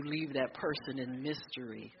if you leave that person in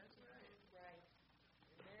mystery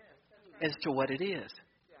as to what it is.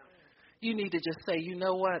 You need to just say, you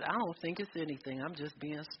know what, I don't think it's anything. I'm just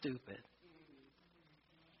being stupid.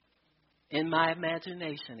 In my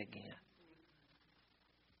imagination again.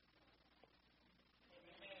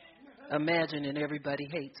 Imagining everybody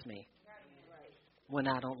hates me when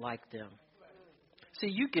I don't like them. See,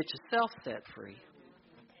 you get yourself set free.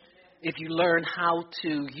 If you learn how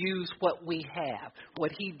to use what we have,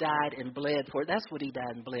 what he died and bled for. That's what he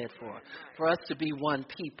died and bled for us to be one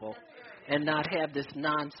people and not have this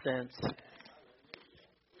nonsense.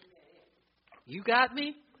 You got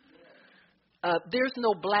me? There's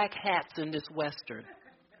no black hats in this Western.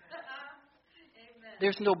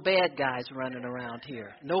 There's no bad guys running around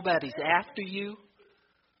here. Nobody's after you.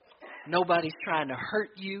 Nobody's trying to hurt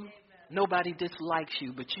you. Nobody dislikes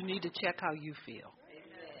you, but you need to check how you feel.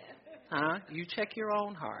 You check your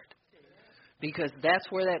own heart. Because that's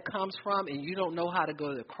where that comes from, and you don't know how to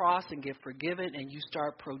go to the cross and get forgiven, and you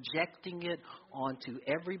start projecting it onto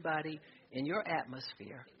everybody in your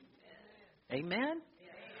atmosphere. Amen?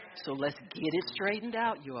 So let's get it straightened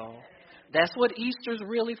out, you all. That's what Easter's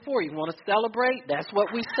really for. You want to celebrate? That's what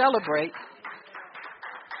we celebrate.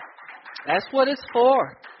 That's what it's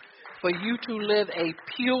for. For you to live a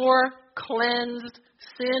pure, cleansed,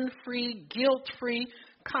 sin-free, guilt-free,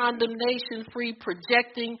 condemnation-free,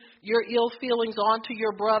 projecting your ill feelings onto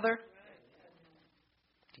your brother.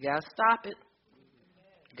 You got to stop it.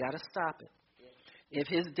 You got to stop it. If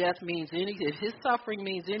his death means anything, if his suffering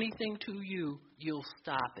means anything to you, you'll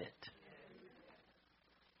stop it.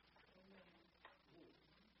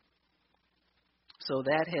 So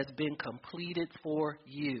that has been completed for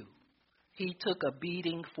you. He took a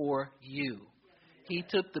beating for you. He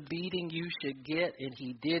took the beating you should get, and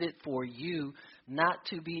he did it for you, not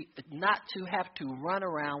to have to run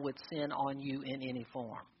around with sin on you in any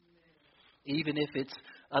form. Even if it's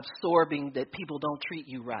absorbing that people don't treat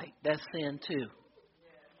you right. That's sin too.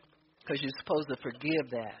 Because you're supposed to forgive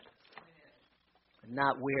that. And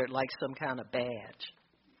not wear it like some kind of badge.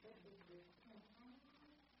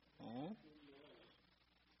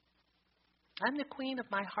 I'm the queen of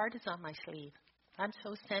my heart is on my sleeve. I'm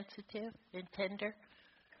so sensitive and tender.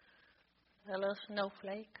 A little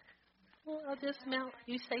snowflake. Well, I'll just melt.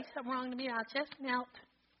 You say something wrong to me, I'll just melt.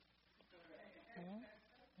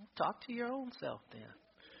 Talk to your own self then.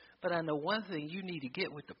 But I know one thing, you need to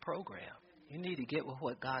get with the program. You need to get with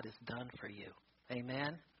what God has done for you.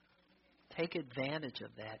 Amen? Take advantage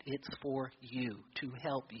of that. It's for you, to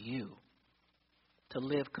help you to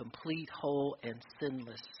live complete, whole, and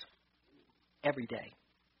sinless every day.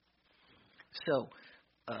 So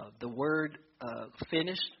the word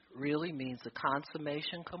finished really means the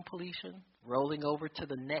consummation, completion, rolling over to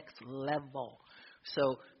the next level.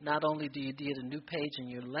 So not only do you get a new page in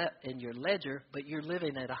your ledger, but you're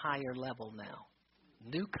living at a higher level now.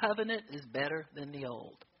 New covenant is better than the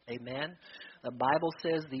old. Amen. The Bible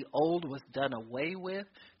says the old was done away with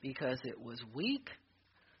because it was weak,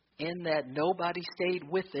 in that nobody stayed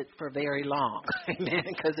with it for very long. Amen.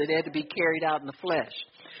 Because it had to be carried out in the flesh.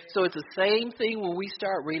 So it's the same thing when we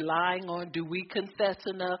start relying on, do we confess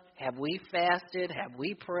enough? Have we fasted? Have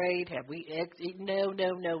we prayed? Have we? No,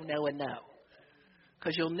 and no.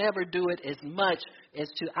 Because you'll never do it as much as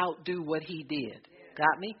to outdo what he did.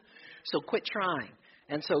 Got me? So quit trying.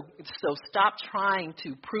 And so stop trying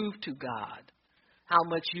to prove to God how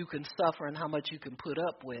much you can suffer and how much you can put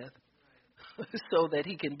up with so that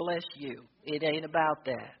he can bless you. It ain't about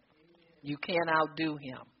that. You can't outdo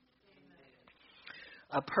him.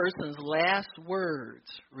 A person's last words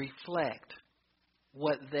reflect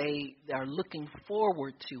what they are looking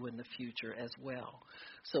forward to in the future as well.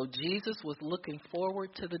 So Jesus was looking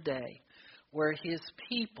forward to the day where his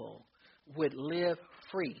people would live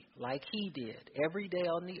free like he did every day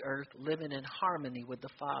on the earth, living in harmony with the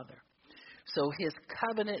Father. So his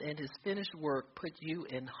covenant and his finished work put you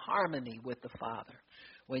in harmony with the Father.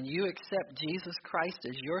 When you accept Jesus Christ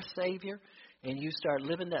as your Savior and you start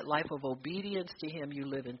living that life of obedience to him, you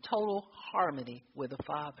live in total harmony with the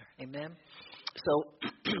Father. Amen? So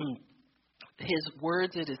his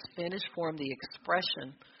words, it is finished, form the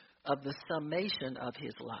expression of the summation of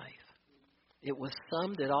his life. It was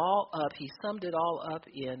summed it all up. He summed it all up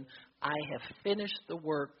in, I have finished the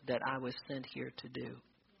work that I was sent here to do.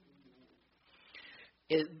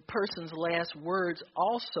 A person's last words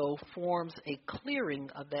also forms a clearing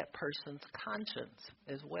of that person's conscience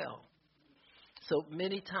as well. So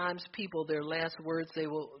many times people, their last words, they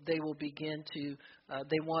will begin to,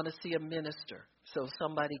 they want to see a minister so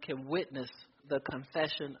somebody can witness the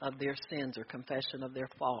confession of their sins or confession of their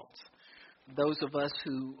faults. Those of us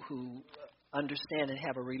who understand and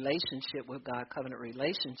have a relationship with God, covenant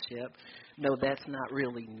relationship, know that's not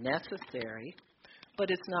really necessary,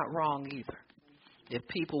 but it's not wrong either. If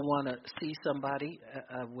people want to see somebody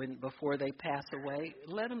before they pass away,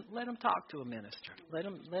 let them talk to a minister.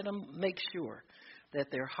 Let them make sure that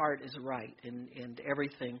their heart is right and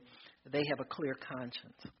everything. They have a clear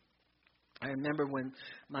conscience. I remember when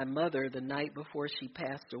my mother, the night before she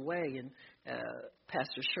passed away, and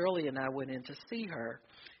Pastor Shirley and I went in to see her,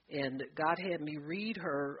 and God had me read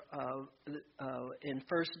her in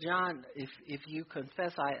 1 John, if you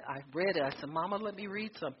confess, I read it. I said, Mama, let me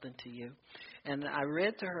read something to you. And I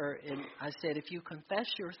read to her, and I said, if you confess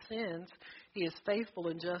your sins, he is faithful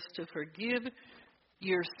and just to forgive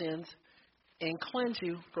your sins and cleanse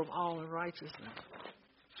you from all unrighteousness.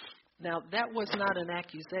 Now, that was not an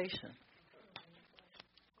accusation.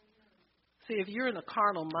 See, if you're in a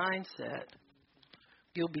carnal mindset,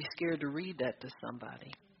 you'll be scared to read that to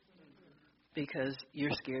somebody because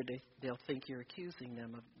you're scared they'll think you're accusing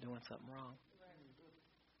them of doing something wrong.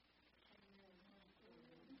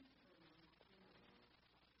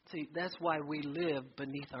 See, that's why we live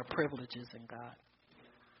beneath our privileges in God.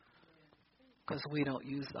 because we don't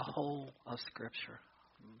use the whole of Scripture.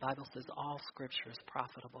 The Bible says all Scripture is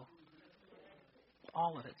profitable.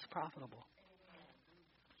 All of it's profitable.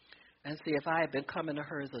 And see, if I had been coming to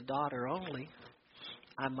her as a daughter only,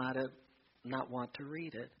 I might have not want to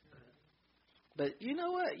read it. But you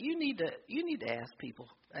know what? You need to ask people,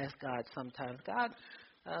 ask God sometimes. God,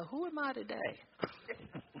 who am I today?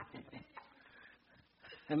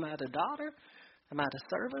 Am I the daughter? Am I the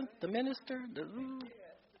servant? The minister?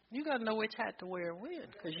 You got to know which hat to wear when,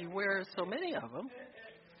 because you wear so many of them.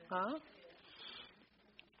 Huh?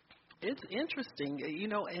 It's interesting,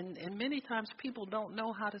 and many times people don't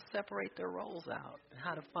know how to separate their roles out and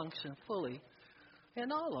how to function fully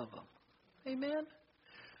in all of them. Amen?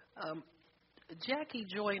 Jackie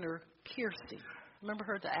Joyner Kersey, remember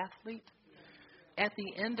her, the athlete? At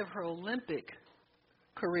the end of her Olympic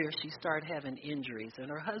career, she started having injuries, and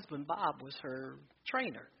her husband, Bob, was her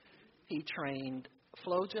trainer. He trained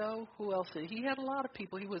FloJo. Who else? He had a lot of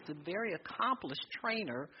people. He was a very accomplished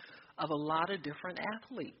trainer of a lot of different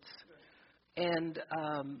athletes. And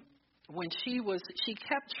when she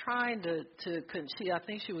kept trying to I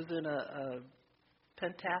think she was in a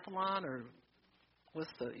pentathlon, or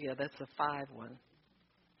that's the 5 one.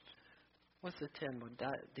 What's the 10 one?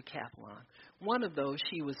 Decathlon. One of those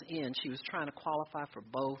she was in. She was trying to qualify for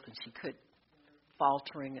both, and she could,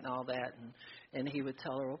 faltering and all that. And he would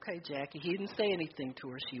tell her, okay, Jackie. He didn't say anything to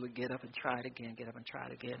her. She would get up and try it again, get up and try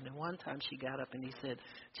it again. And one time she got up and he said,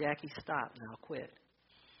 Jackie, stop now, quit.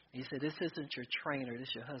 He said, this isn't your trainer. This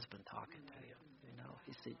is your husband talking to you.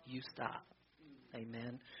 He said, you stop.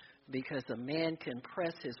 Amen. Because a man can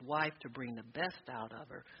press his wife to bring the best out of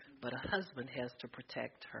her, but a husband has to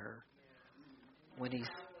protect her when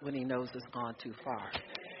he knows it's gone too far.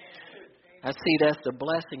 I see that's the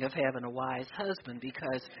blessing of having a wise husband,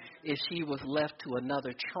 because if she was left to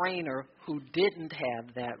another trainer who didn't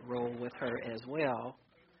have that role with her as well,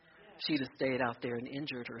 she'd have stayed out there and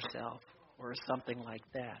injured herself or something like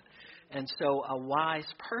that. And so a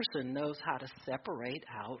wise person knows how to separate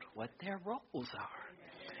out what their roles are.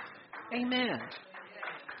 Amen.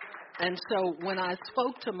 And so when I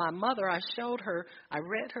spoke to my mother, I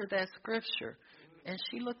read her that scripture. And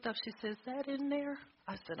she looked up, she said, is that in there?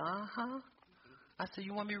 I said, uh-huh. I said,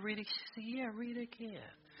 you want me to read it? She said, yeah, read it again.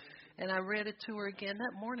 And I read it to her again.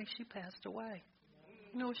 That morning she passed away.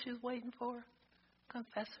 You know what she was waiting for?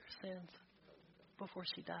 Confess her sins before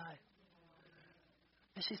she died.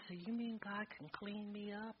 And she said, you mean God can clean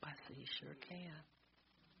me up? I said, he sure can.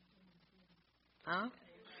 Huh?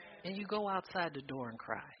 And you go outside the door and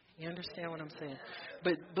cry. You understand what I'm saying?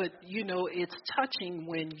 But it's touching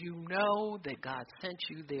when you know that God sent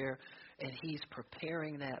you there and he's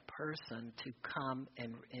preparing that person to come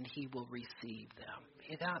and he will receive them.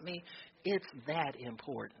 You got me? It's that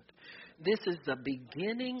important. This is the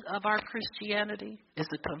beginning of our Christianity. It's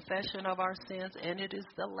the confession of our sins, and it is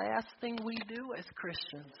the last thing we do as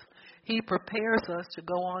Christians. He prepares us to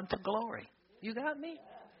go on to glory. You got me?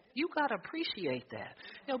 You got to appreciate that.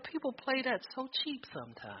 People play that so cheap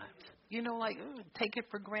sometimes. Take it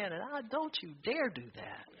for granted. Don't you dare do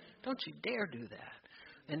that. Don't you dare do that.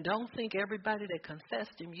 And don't think everybody that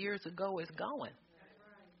confessed him years ago is going.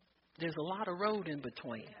 There's a lot of road in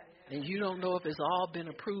between. And you don't know if it's all been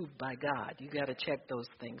approved by God. You got to check those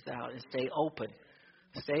things out and stay open.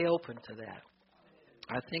 Stay open to that.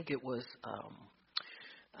 I think it was,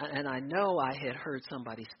 and I know I had heard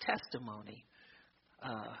somebody's testimony.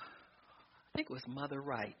 I think it was Mother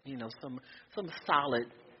Wright, some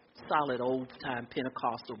solid old-time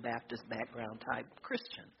Pentecostal Baptist background type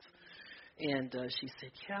Christians. And she said,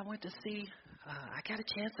 I went to see, I got a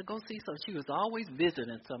chance to go see. So she was always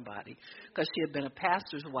visiting somebody because she had been a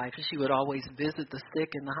pastor's wife, and she would always visit the sick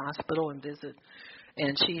in the hospital and visit.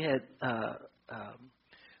 And she had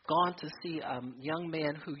gone to see a young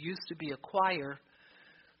man who used to be a choir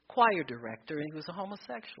director, and he was a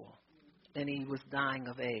homosexual. And he was dying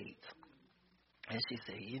of AIDS. And she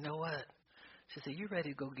said, you know what? She said, you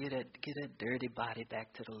ready to go get that dirty body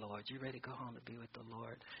back to the Lord? You ready to go home to be with the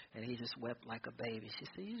Lord? And he just wept like a baby. She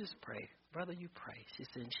said, you just pray. Brother, you pray. She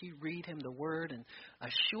said, and she read him the word and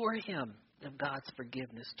assure him of God's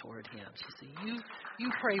forgiveness toward him. She said, you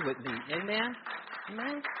pray with me. Amen?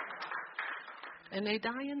 Amen? And they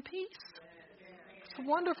die in peace. It's a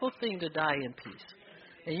wonderful thing to die in peace.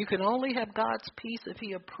 And you can only have God's peace if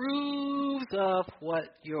he approves of what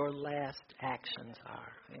your last actions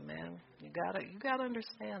are. Amen. You gotta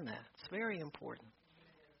understand that. It's very important.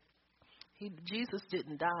 Jesus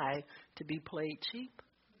didn't die to be played cheap.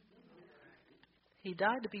 He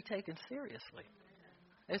died to be taken seriously.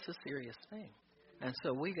 It's a serious thing. And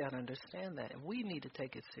so we gotta understand that. And we need to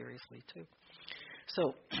take it seriously too.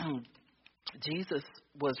 So Jesus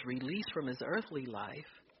was released from his earthly life,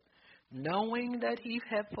 knowing that he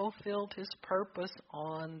had fulfilled his purpose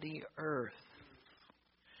on the earth.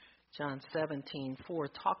 John 17:4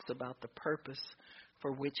 talks about the purpose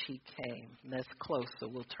for which he came. And that's close, so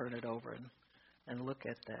we'll turn it over and look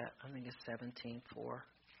at that. I think it's 17:4.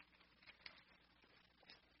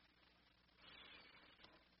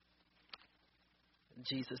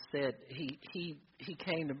 Jesus said he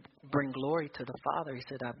came to bring glory to the Father. He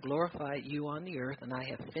said, I've glorified you on the earth, and I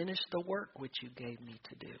have finished the work which you gave me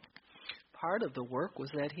to do. Part of the work was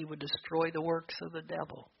that he would destroy the works of the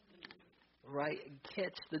devil, right?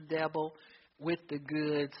 Catch the devil with the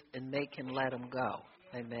goods and make him let him go.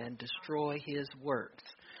 Amen. Destroy his works.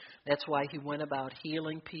 That's why he went about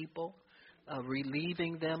healing people,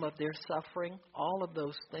 relieving them of their suffering, all of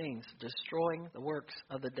those things, destroying the works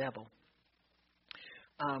of the devil.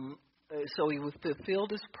 So he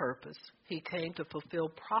fulfilled his purpose. He came to fulfill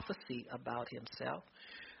prophecy about himself.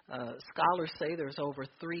 Scholars say there's over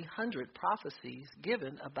 300 prophecies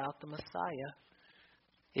given about the Messiah.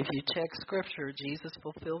 If you check Scripture, Jesus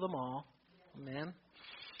fulfilled them all. Amen.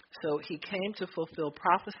 So he came to fulfill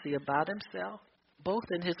prophecy about himself, both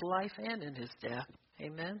in his life and in his death.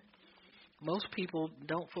 Amen. Most people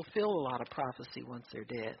don't fulfill a lot of prophecy once they're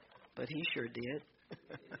dead, but he sure did.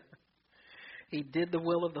 He did the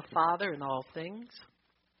will of the Father in all things.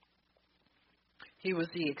 He was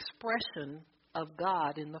the expression of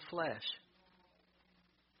God in the flesh.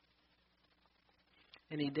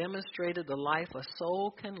 And he demonstrated the life a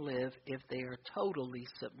soul can live if they are totally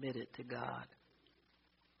submitted to God.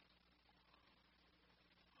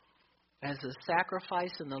 As a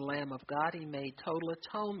sacrifice in the Lamb of God, he made total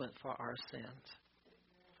atonement for our sins.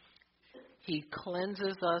 He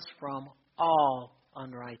cleanses us from all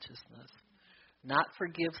unrighteousness. Not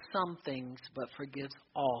forgives some things, but forgives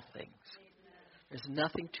all things. There's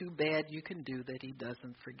nothing too bad you can do that he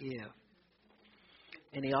doesn't forgive.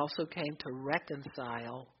 And he also came to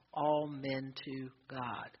reconcile all men to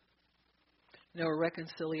God. You know what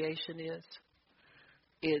reconciliation is?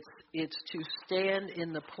 It's to stand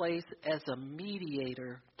in the place as a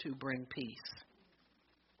mediator to bring peace.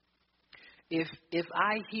 If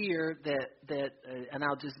I hear that and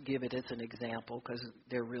I'll just give it as an example because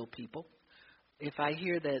they're real people. If I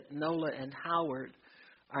hear that Nola and Howard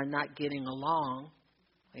are not getting along,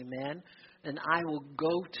 amen, then I will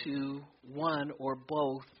go to one or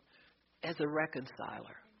both as a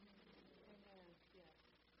reconciler.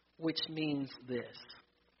 Which means this.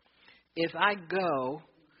 If I go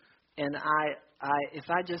and if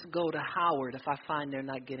I just go to Howard, if I find they're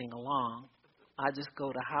not getting along, I just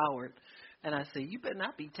go to Howard and I say, you better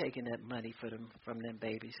not be taking that money from them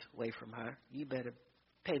babies away from her. You better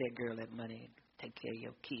pay that girl that money and take care of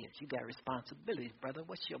your kids. You got responsibilities, brother.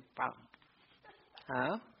 What's your problem?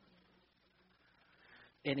 Huh?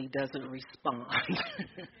 And he doesn't respond.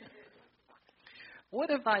 What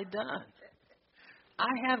have I done? I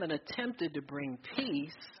haven't attempted to bring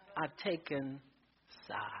peace. I've taken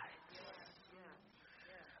sides.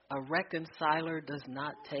 A reconciler does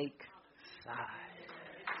not take sides.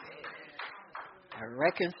 A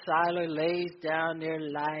reconciler lays down their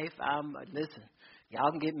life. Listen,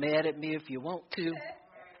 y'all can get mad at me if you want to.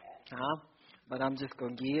 But I'm just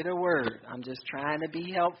going to give you the word. I'm just trying to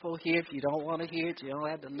be helpful here. If you don't want to hear it, you don't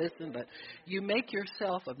have to listen. But you make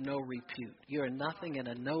yourself of no repute. You're a nothing and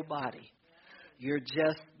a nobody. You're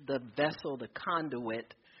just the vessel, the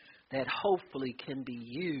conduit that hopefully can be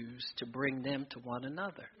used to bring them to one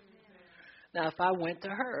another. Now, if I went to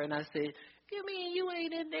her and I said, you mean you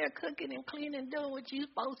ain't in there cooking and cleaning, doing what you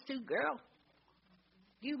supposed to, girl?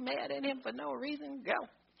 You mad at him for no reason? Go.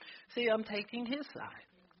 See, I'm taking his side.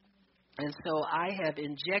 And so I have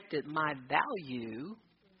injected my value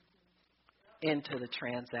into the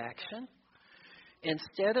transaction.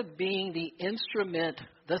 Instead of being the instrument,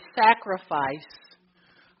 the sacrifice,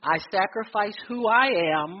 I sacrifice who I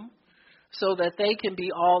am so that they can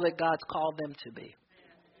be all that God's called them to be.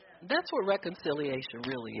 That's what reconciliation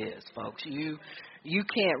really is, folks. You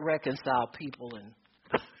can't reconcile people and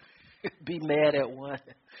be mad at one.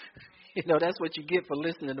 You know, that's what you get for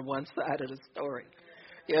listening to one side of the story.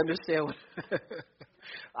 You understand what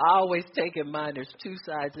I always take in mind there's two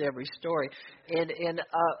sides to every story. And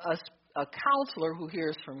a counselor who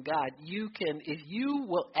hears from God, you can, if you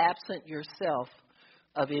will absent yourself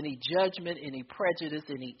of any judgment, any prejudice,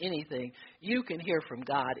 anything, you can hear from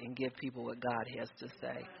God and give people what God has to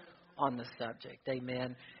say on the subject.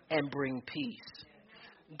 Amen. And bring peace.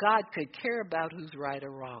 God could care about who's right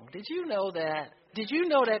or wrong. Did you know that? Did you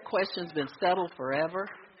know that question's been settled forever?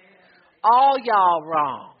 All y'all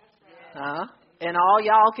wrong. Huh? And all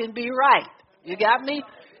y'all can be right. You got me?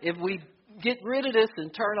 If we get rid of this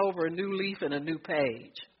and turn over a new leaf and a new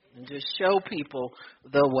page and just show people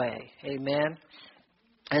the way. Amen.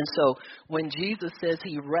 And so when Jesus says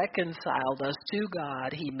he reconciled us to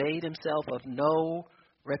God, he made himself of no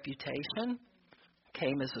reputation,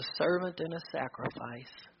 came as a servant and a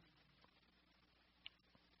sacrifice.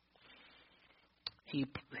 He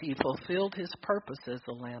fulfilled his purpose as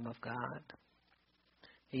the Lamb of God.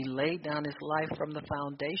 He laid down his life from the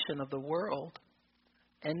foundation of the world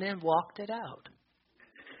and then walked it out.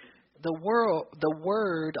 The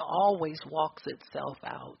word always walks itself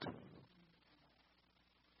out.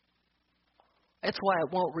 That's why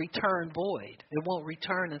it won't return void. It won't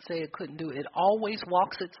return and say it couldn't do it. It always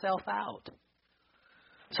walks itself out.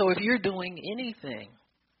 So if you're doing anything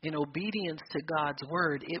in obedience to God's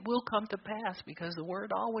word, it will come to pass because the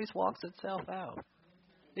word always walks itself out.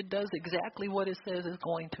 It does exactly what it says it's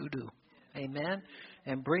going to do. Amen?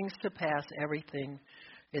 And brings to pass everything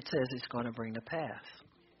it says it's going to bring to pass.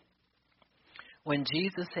 When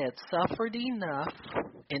Jesus had suffered enough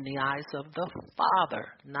in the eyes of the Father,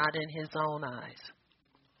 not in his own eyes.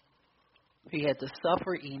 He had to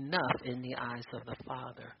suffer enough in the eyes of the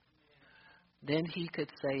Father. Then he could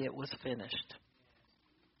say it was finished.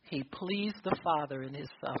 He pleased the Father in his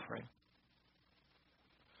suffering.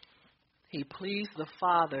 He pleased the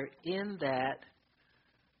Father in that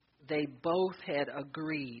they both had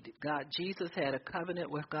agreed. Jesus had a covenant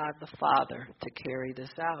with God the Father to carry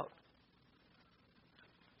this out.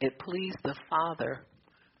 It pleased the Father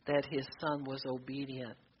that his Son was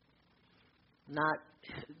obedient.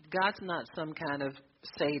 God's not some kind of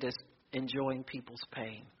sadist enjoying people's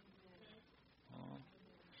pain.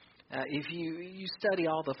 If you study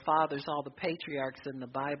all the fathers, all the patriarchs in the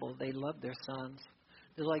Bible, they love their sons.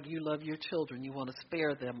 It's like you love your children. You want to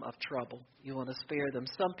spare them of trouble. You want to spare them.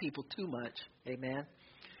 Some people too much. Amen.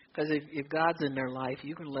 Because if God's in their life,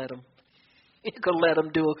 you can let them. You can let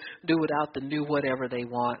them do without the new whatever they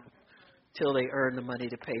want till they earn the money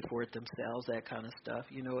to pay for it themselves. That kind of stuff.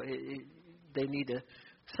 You know, they need to.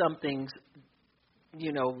 Some things,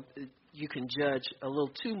 you know, you can judge a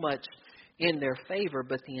little too much in their favor,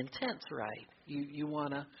 but the intent's right. You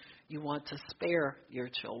want to spare your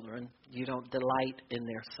children. You don't delight in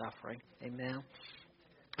their suffering. Amen.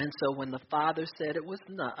 And so when the Father said it was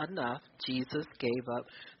not enough, Jesus gave up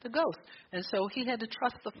the ghost. And so he had to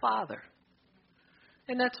trust the Father.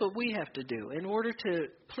 And that's what we have to do. In order to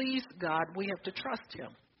please God, we have to trust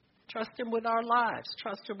him. Trust him with our lives.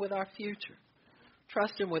 Trust him with our future.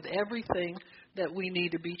 Trust him with everything that we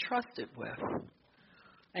need to be trusted with.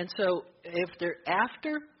 And so if they're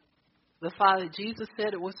after the Father, Jesus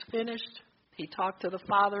said it was finished. He talked to the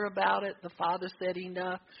Father about it. The Father said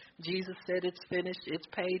enough. Jesus said it's finished. It's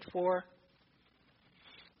paid for.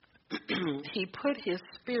 He put his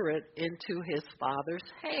Spirit into his Father's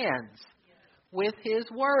hands with his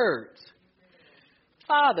words.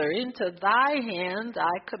 Father, into thy hands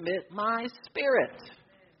I commit my spirit.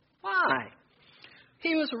 Why?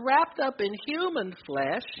 He was wrapped up in human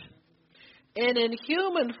flesh. And in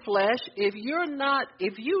human flesh, if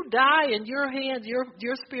you die in your hands,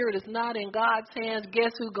 your spirit is not in God's hands,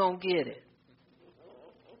 guess who's going to get it?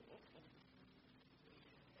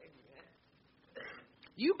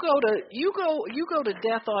 You go to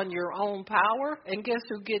death on your own power, and guess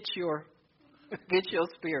who gets your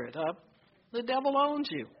spirit, huh? The devil owns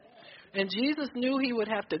you. And Jesus knew he would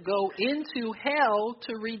have to go into hell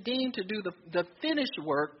to redeem, to do the finished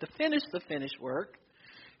work, to finish the finished work.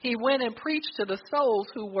 He went and preached to the souls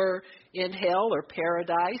who were in hell or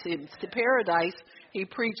paradise. In paradise, he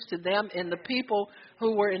preached to them, and the people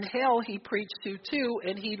who were in hell, he preached to too,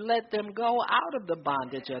 and he let them go out of the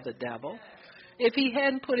bondage of the devil. If he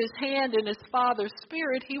hadn't put his hand in his Father's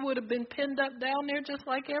Spirit, he would have been pinned up down there just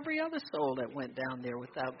like every other soul that went down there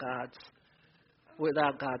without God's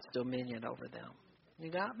dominion over them. You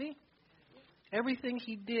got me? Everything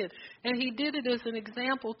he did. And he did it as an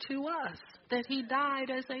example to us, that he died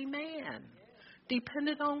as a man,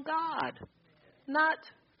 dependent on God, not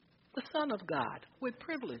the Son of God with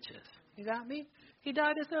privileges. You got me? He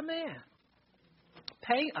died as a man.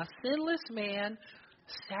 A sinless man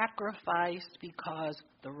sacrificed because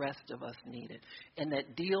the rest of us needed. And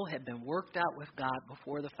that deal had been worked out with God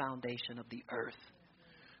before the foundation of the earth.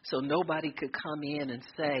 So nobody could come in and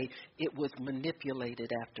say it was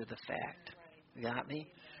manipulated after the fact. You got me?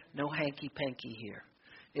 No hanky-panky here.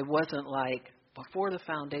 It wasn't like before the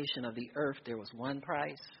foundation of the earth there was one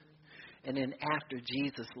price. And then after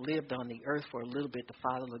Jesus lived on the earth for a little bit, the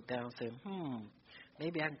Father looked down and said,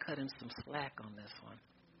 maybe I can cut him some slack on this one.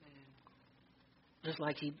 Just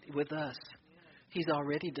like he with us. He's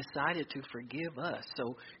already decided to forgive us.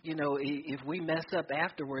 So, if we mess up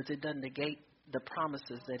afterwards, it doesn't negate the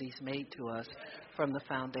promises that he's made to us from the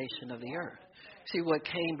foundation of the earth. See, what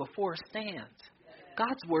came before stands.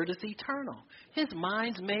 God's word is eternal. His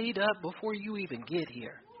mind's made up before you even get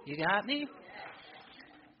here. You got me?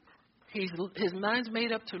 His mind's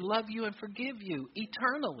made up to love you and forgive you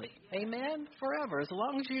eternally. Amen? Forever. As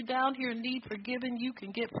long as you're down here and need forgiving, you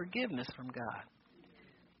can get forgiveness from God.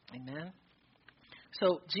 Amen?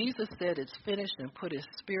 So Jesus said it's finished and put his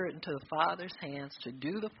spirit into the Father's hands to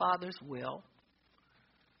do the Father's will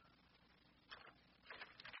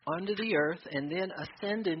under the earth and then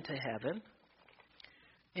ascend into heaven.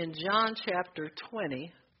 In John chapter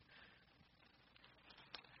 20,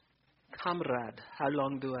 Comrade, how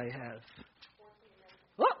long do I have?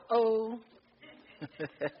 Uh-oh.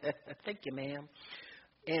 Thank you, ma'am.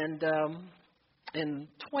 And in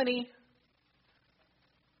 20,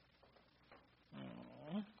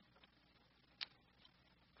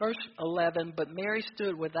 verse 11, but Mary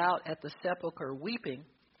stood without at the sepulchre weeping,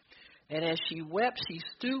 and as she wept, she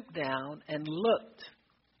stooped down and looked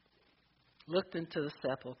into the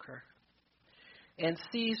sepulchre, and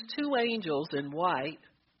sees two angels in white,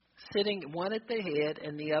 sitting one at the head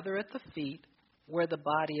and the other at the feet, where the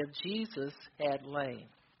body of Jesus had lain.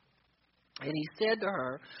 And he said to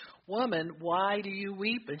her, Woman, why do you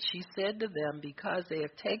weep? And she said to them, Because they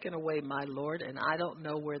have taken away my Lord, and I don't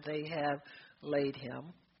know where they have laid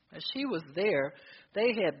him. As she was there,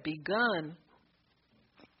 they had begun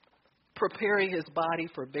preparing his body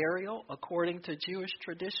for burial according to Jewish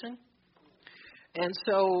tradition. And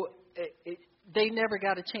so they never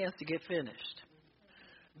got a chance to get finished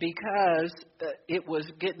because it was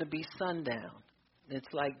getting to be sundown.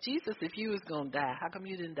 It's like, Jesus, if you was going to die, how come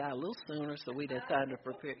you didn't die a little sooner so we'd have time to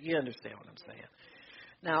prepare? You understand what I'm saying?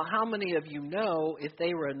 Now, how many of you know if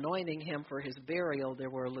they were anointing him for his burial, they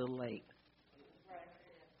were a little late?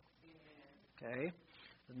 Okay.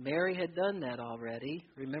 Mary had done that already.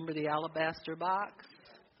 Remember the alabaster box?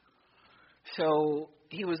 So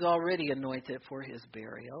he was already anointed for his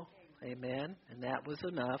burial. Amen. And that was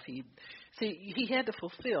enough. He had to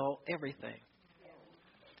fulfill everything.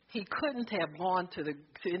 He couldn't have gone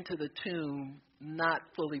into the tomb not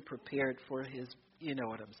fully prepared for his, you know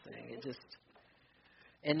what I'm saying.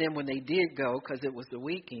 And then when they did go, because it was the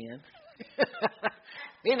weekend,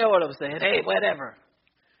 you know what I'm saying. Hey, whatever.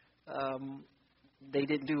 They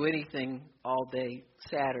didn't do anything all day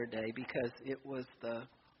Saturday because it was the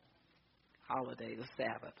holiday, the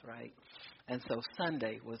Sabbath, right? And so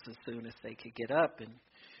Sunday was as soon as they could get up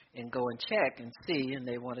and go and check and see, and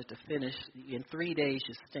they wanted to finish. In 3 days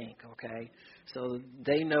you stink, okay? So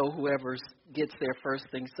they know whoever gets there first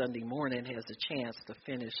thing Sunday morning has a chance to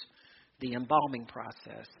finish the embalming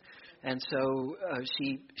process. And so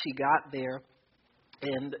she got there,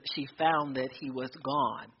 and she found that he was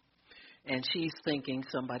gone. And she's thinking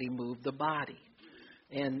somebody moved the body.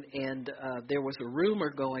 And there was a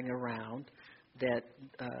rumor going around that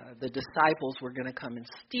the disciples were going to come and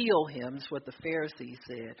steal him. That's what the Pharisees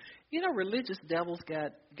said. You know, religious devils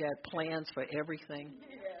got plans for everything.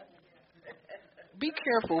 Be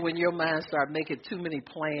careful when your mind start making too many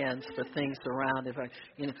plans for things around it.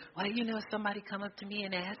 If somebody come up to me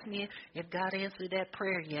and ask me if God answered that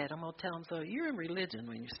prayer yet, I'm going to tell them, so you're in religion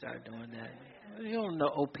when you start doing that. You don't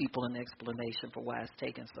owe people an explanation for why it's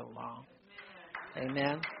taking so long.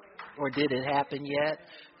 Amen. Or did it happen yet?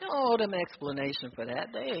 You don't owe them explanation for that.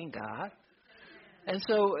 They ain't God. And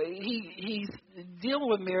so he's dealing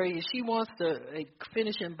with Mary. She wants to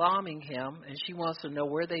finish embalming him, and she wants to know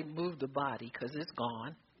where they moved the body because it's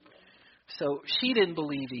gone. So she didn't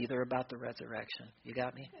believe either about the resurrection. You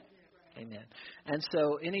got me? Amen. And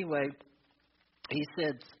so anyway, he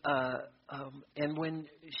said, and when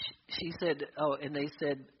she said, and they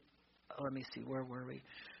said, let me see, where were we?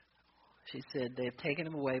 She said, they've taken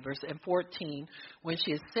him away. Verse 14, when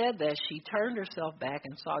she had said that, she turned herself back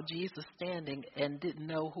and saw Jesus standing and didn't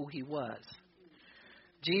know who he was.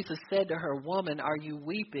 Jesus said to her, Woman, are you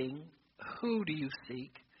weeping? Who do you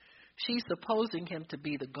seek? She, supposing him to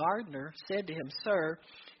be the gardener, said to him, Sir,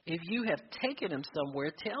 if you have taken him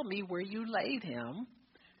somewhere, tell me where you laid him,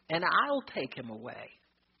 and I'll take him away.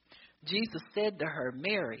 Jesus said to her,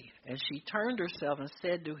 Mary, and she turned herself and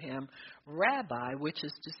said to him, Rabbi, which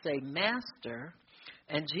is to say, Master.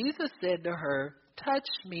 And Jesus said to her, Touch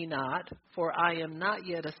me not, for I am not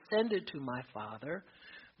yet ascended to my Father,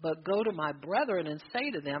 but go to my brethren and say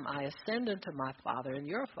to them, I ascend unto my Father and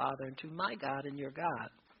your Father, and to my God and your God.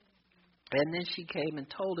 And then she came and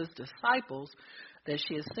told his disciples that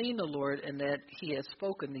she had seen the Lord and that he had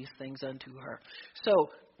spoken these things unto her. So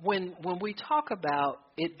when we talk about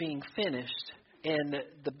it being finished, and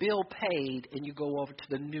the bill paid, and you go over to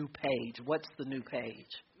the new page. What's the new page?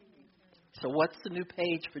 So what's the new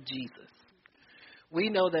page for Jesus? We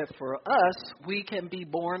know that for us, we can be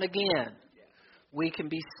born again. We can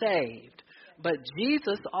be saved. But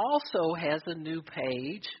Jesus also has a new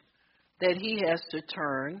page that he has to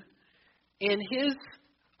turn in his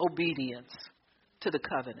obedience to the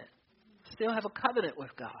covenant. Still have a covenant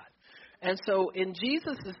with God. And so in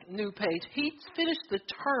Jesus' new page, he finished the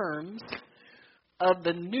terms of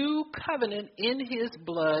the new covenant in his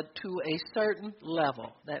blood to a certain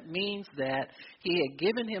level. That means that he had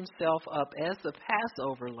given himself up as the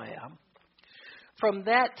Passover lamb. From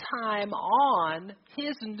that time on,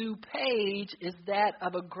 his new page is that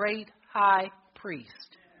of a great high priest.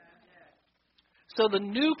 So the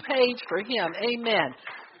new page for him, amen.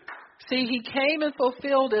 See, he came and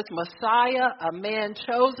fulfilled as Messiah, a man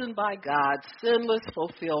chosen by God, sinless,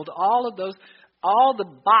 fulfilled all of those. All the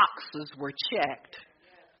boxes were checked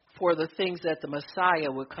for the things that the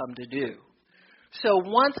Messiah would come to do. So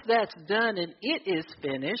once that's done and it is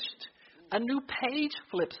finished, a new page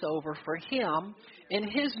flips over for him, and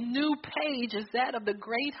his new page is that of the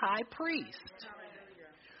great high priest.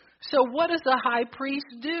 So what does the high priest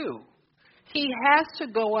do? He has to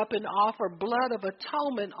go up and offer blood of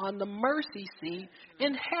atonement on the mercy seat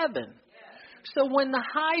in heaven. So when the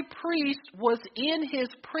high priest was in his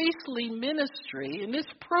priestly ministry, and this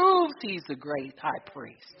proves he's a great high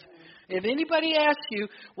priest. If anybody asks you,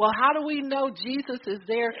 well, how do we know Jesus is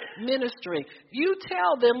there ministering? You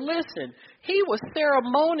tell them, listen, he was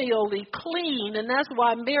ceremonially clean, and that's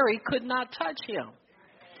why Mary could not touch him.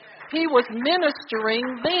 He was ministering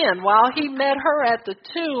then. While he met her at the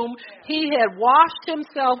tomb, he had washed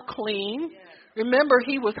himself clean. Remember,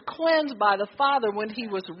 he was cleansed by the Father when he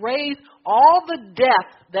was raised. All the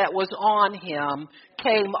death that was on him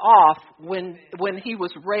came off when he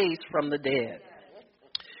was raised from the dead.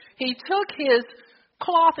 He took his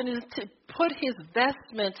cloth and put his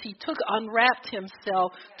vestments, unwrapped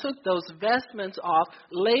himself, took those vestments off,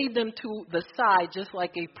 laid them to the side just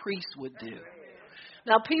like a priest would do.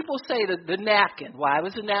 Now, people say that the napkin, why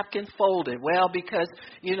was the napkin folded? Well, because,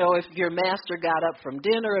 if your master got up from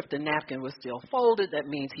dinner, if the napkin was still folded, that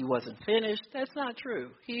means he wasn't finished. That's not true.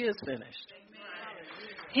 He is finished.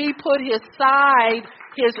 He put aside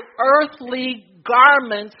his earthly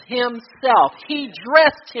garments himself. He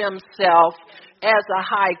dressed himself as a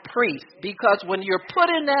high priest, because when you're put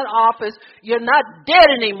in that office, you're not dead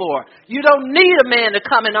anymore. You don't need a man to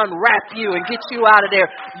come and unwrap you and get you out of there.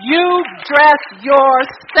 You dress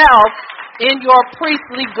yourself in your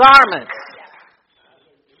priestly garments.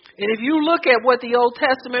 And if you look at what the Old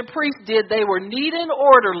Testament priests did, they were neat and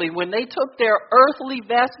orderly. When they took their earthly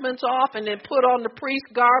vestments off and then put on the priest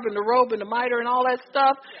garb and the robe and the mitre and all that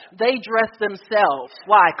stuff, they dressed themselves.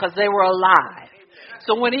 Why? Because they were alive.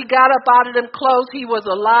 So when he got up out of them clothes, he was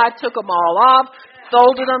alive, took them all off,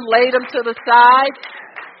 folded them, laid them to the side.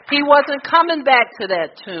 He wasn't coming back to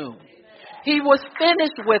that tomb. He was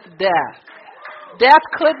finished with death. Death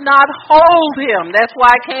could not hold him. That's why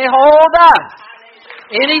it can't hold us.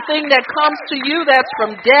 Anything that comes to you that's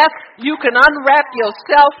from death, you can unwrap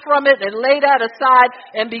yourself from it and lay that aside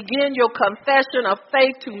and begin your confession of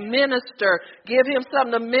faith to minister. Give him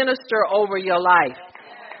something to minister over your life.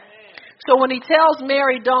 So when he tells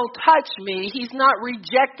Mary, don't touch me, he's not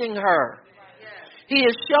rejecting her. He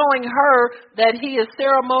is showing her that he is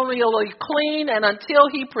ceremonially clean, and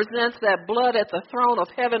until he presents that blood at the throne of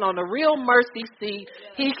heaven on the real mercy seat,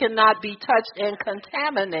 he cannot be touched and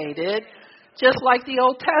contaminated, just like the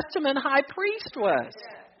Old Testament high priest was.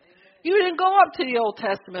 You didn't go up to the Old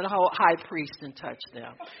Testament high priest and touch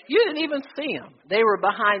them. You didn't even see them. They were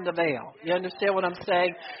behind the veil. You understand what I'm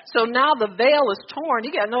saying? So now the veil is torn.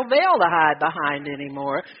 You got no veil to hide behind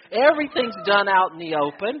anymore. Everything's done out in the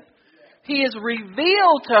open. He is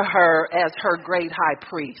revealed to her as her great high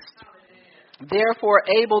priest, therefore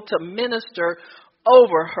able to minister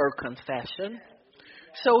over her confession.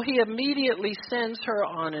 So he immediately sends her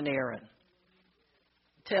on an errand.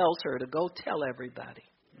 Tells her to go tell everybody.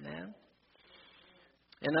 Amen.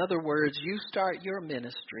 In other words, you start your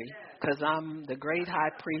ministry, because I'm the great high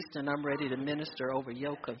priest and I'm ready to minister over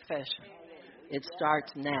your confession. It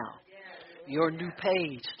starts now. Your new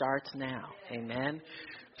page starts now. Amen.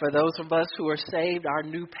 For those of us who are saved, our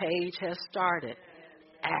new page has started.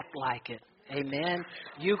 Act like it. Amen.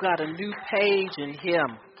 You got a new page in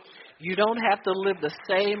him. You don't have to live the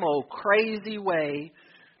same old crazy way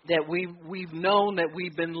that we've known that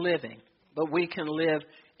we've been living, but we can live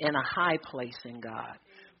in a high place in God.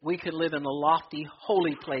 We can live in a lofty,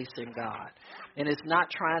 holy place in God. And it's not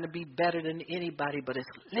trying to be better than anybody, but it's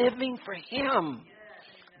living for him.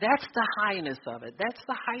 That's the highness of it. That's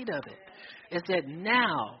the height of it. Is that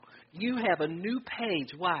now you have a new page.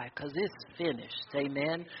 Why? Because it's finished.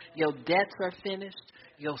 Amen. Your debts are finished.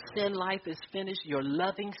 Your sin life is finished. Your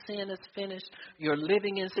loving sin is finished. Your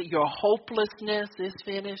living in sin, your hopelessness is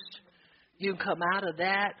finished. You come out of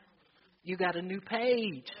that. You got a new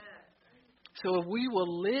page. So if we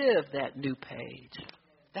will live that new page,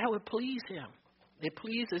 that would please Him. It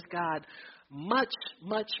pleases God much,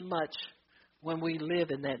 much, much when we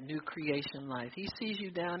live in that new creation life. He sees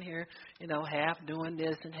you down here, half doing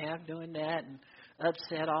this and half doing that and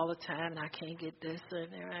upset all the time, and I can't get this,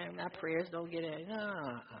 and my prayers don't get it.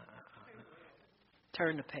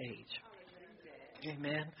 Turn the page.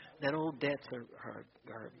 Amen. That old debts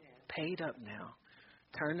are paid up now.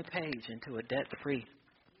 Turn the page into a debt-free.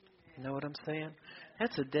 You know what I'm saying?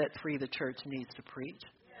 That's a debt-free the church needs to preach.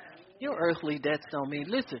 Your earthly debts don't mean,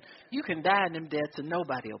 listen, you can die in them debts and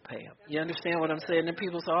nobody will pay them. You understand what I'm saying? Them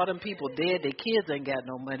people say, all them people dead, their kids ain't got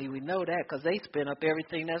no money. We know that because they spent up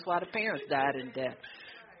everything. That's why the parents died in debt.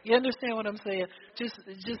 You understand what I'm saying? Just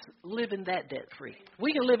living that debt-free.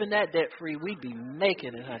 We can live in that debt-free. We'd be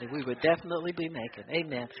making it, honey. We would definitely be making it.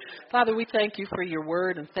 Amen. Father, we thank you for your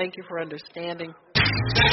word and thank you for understanding.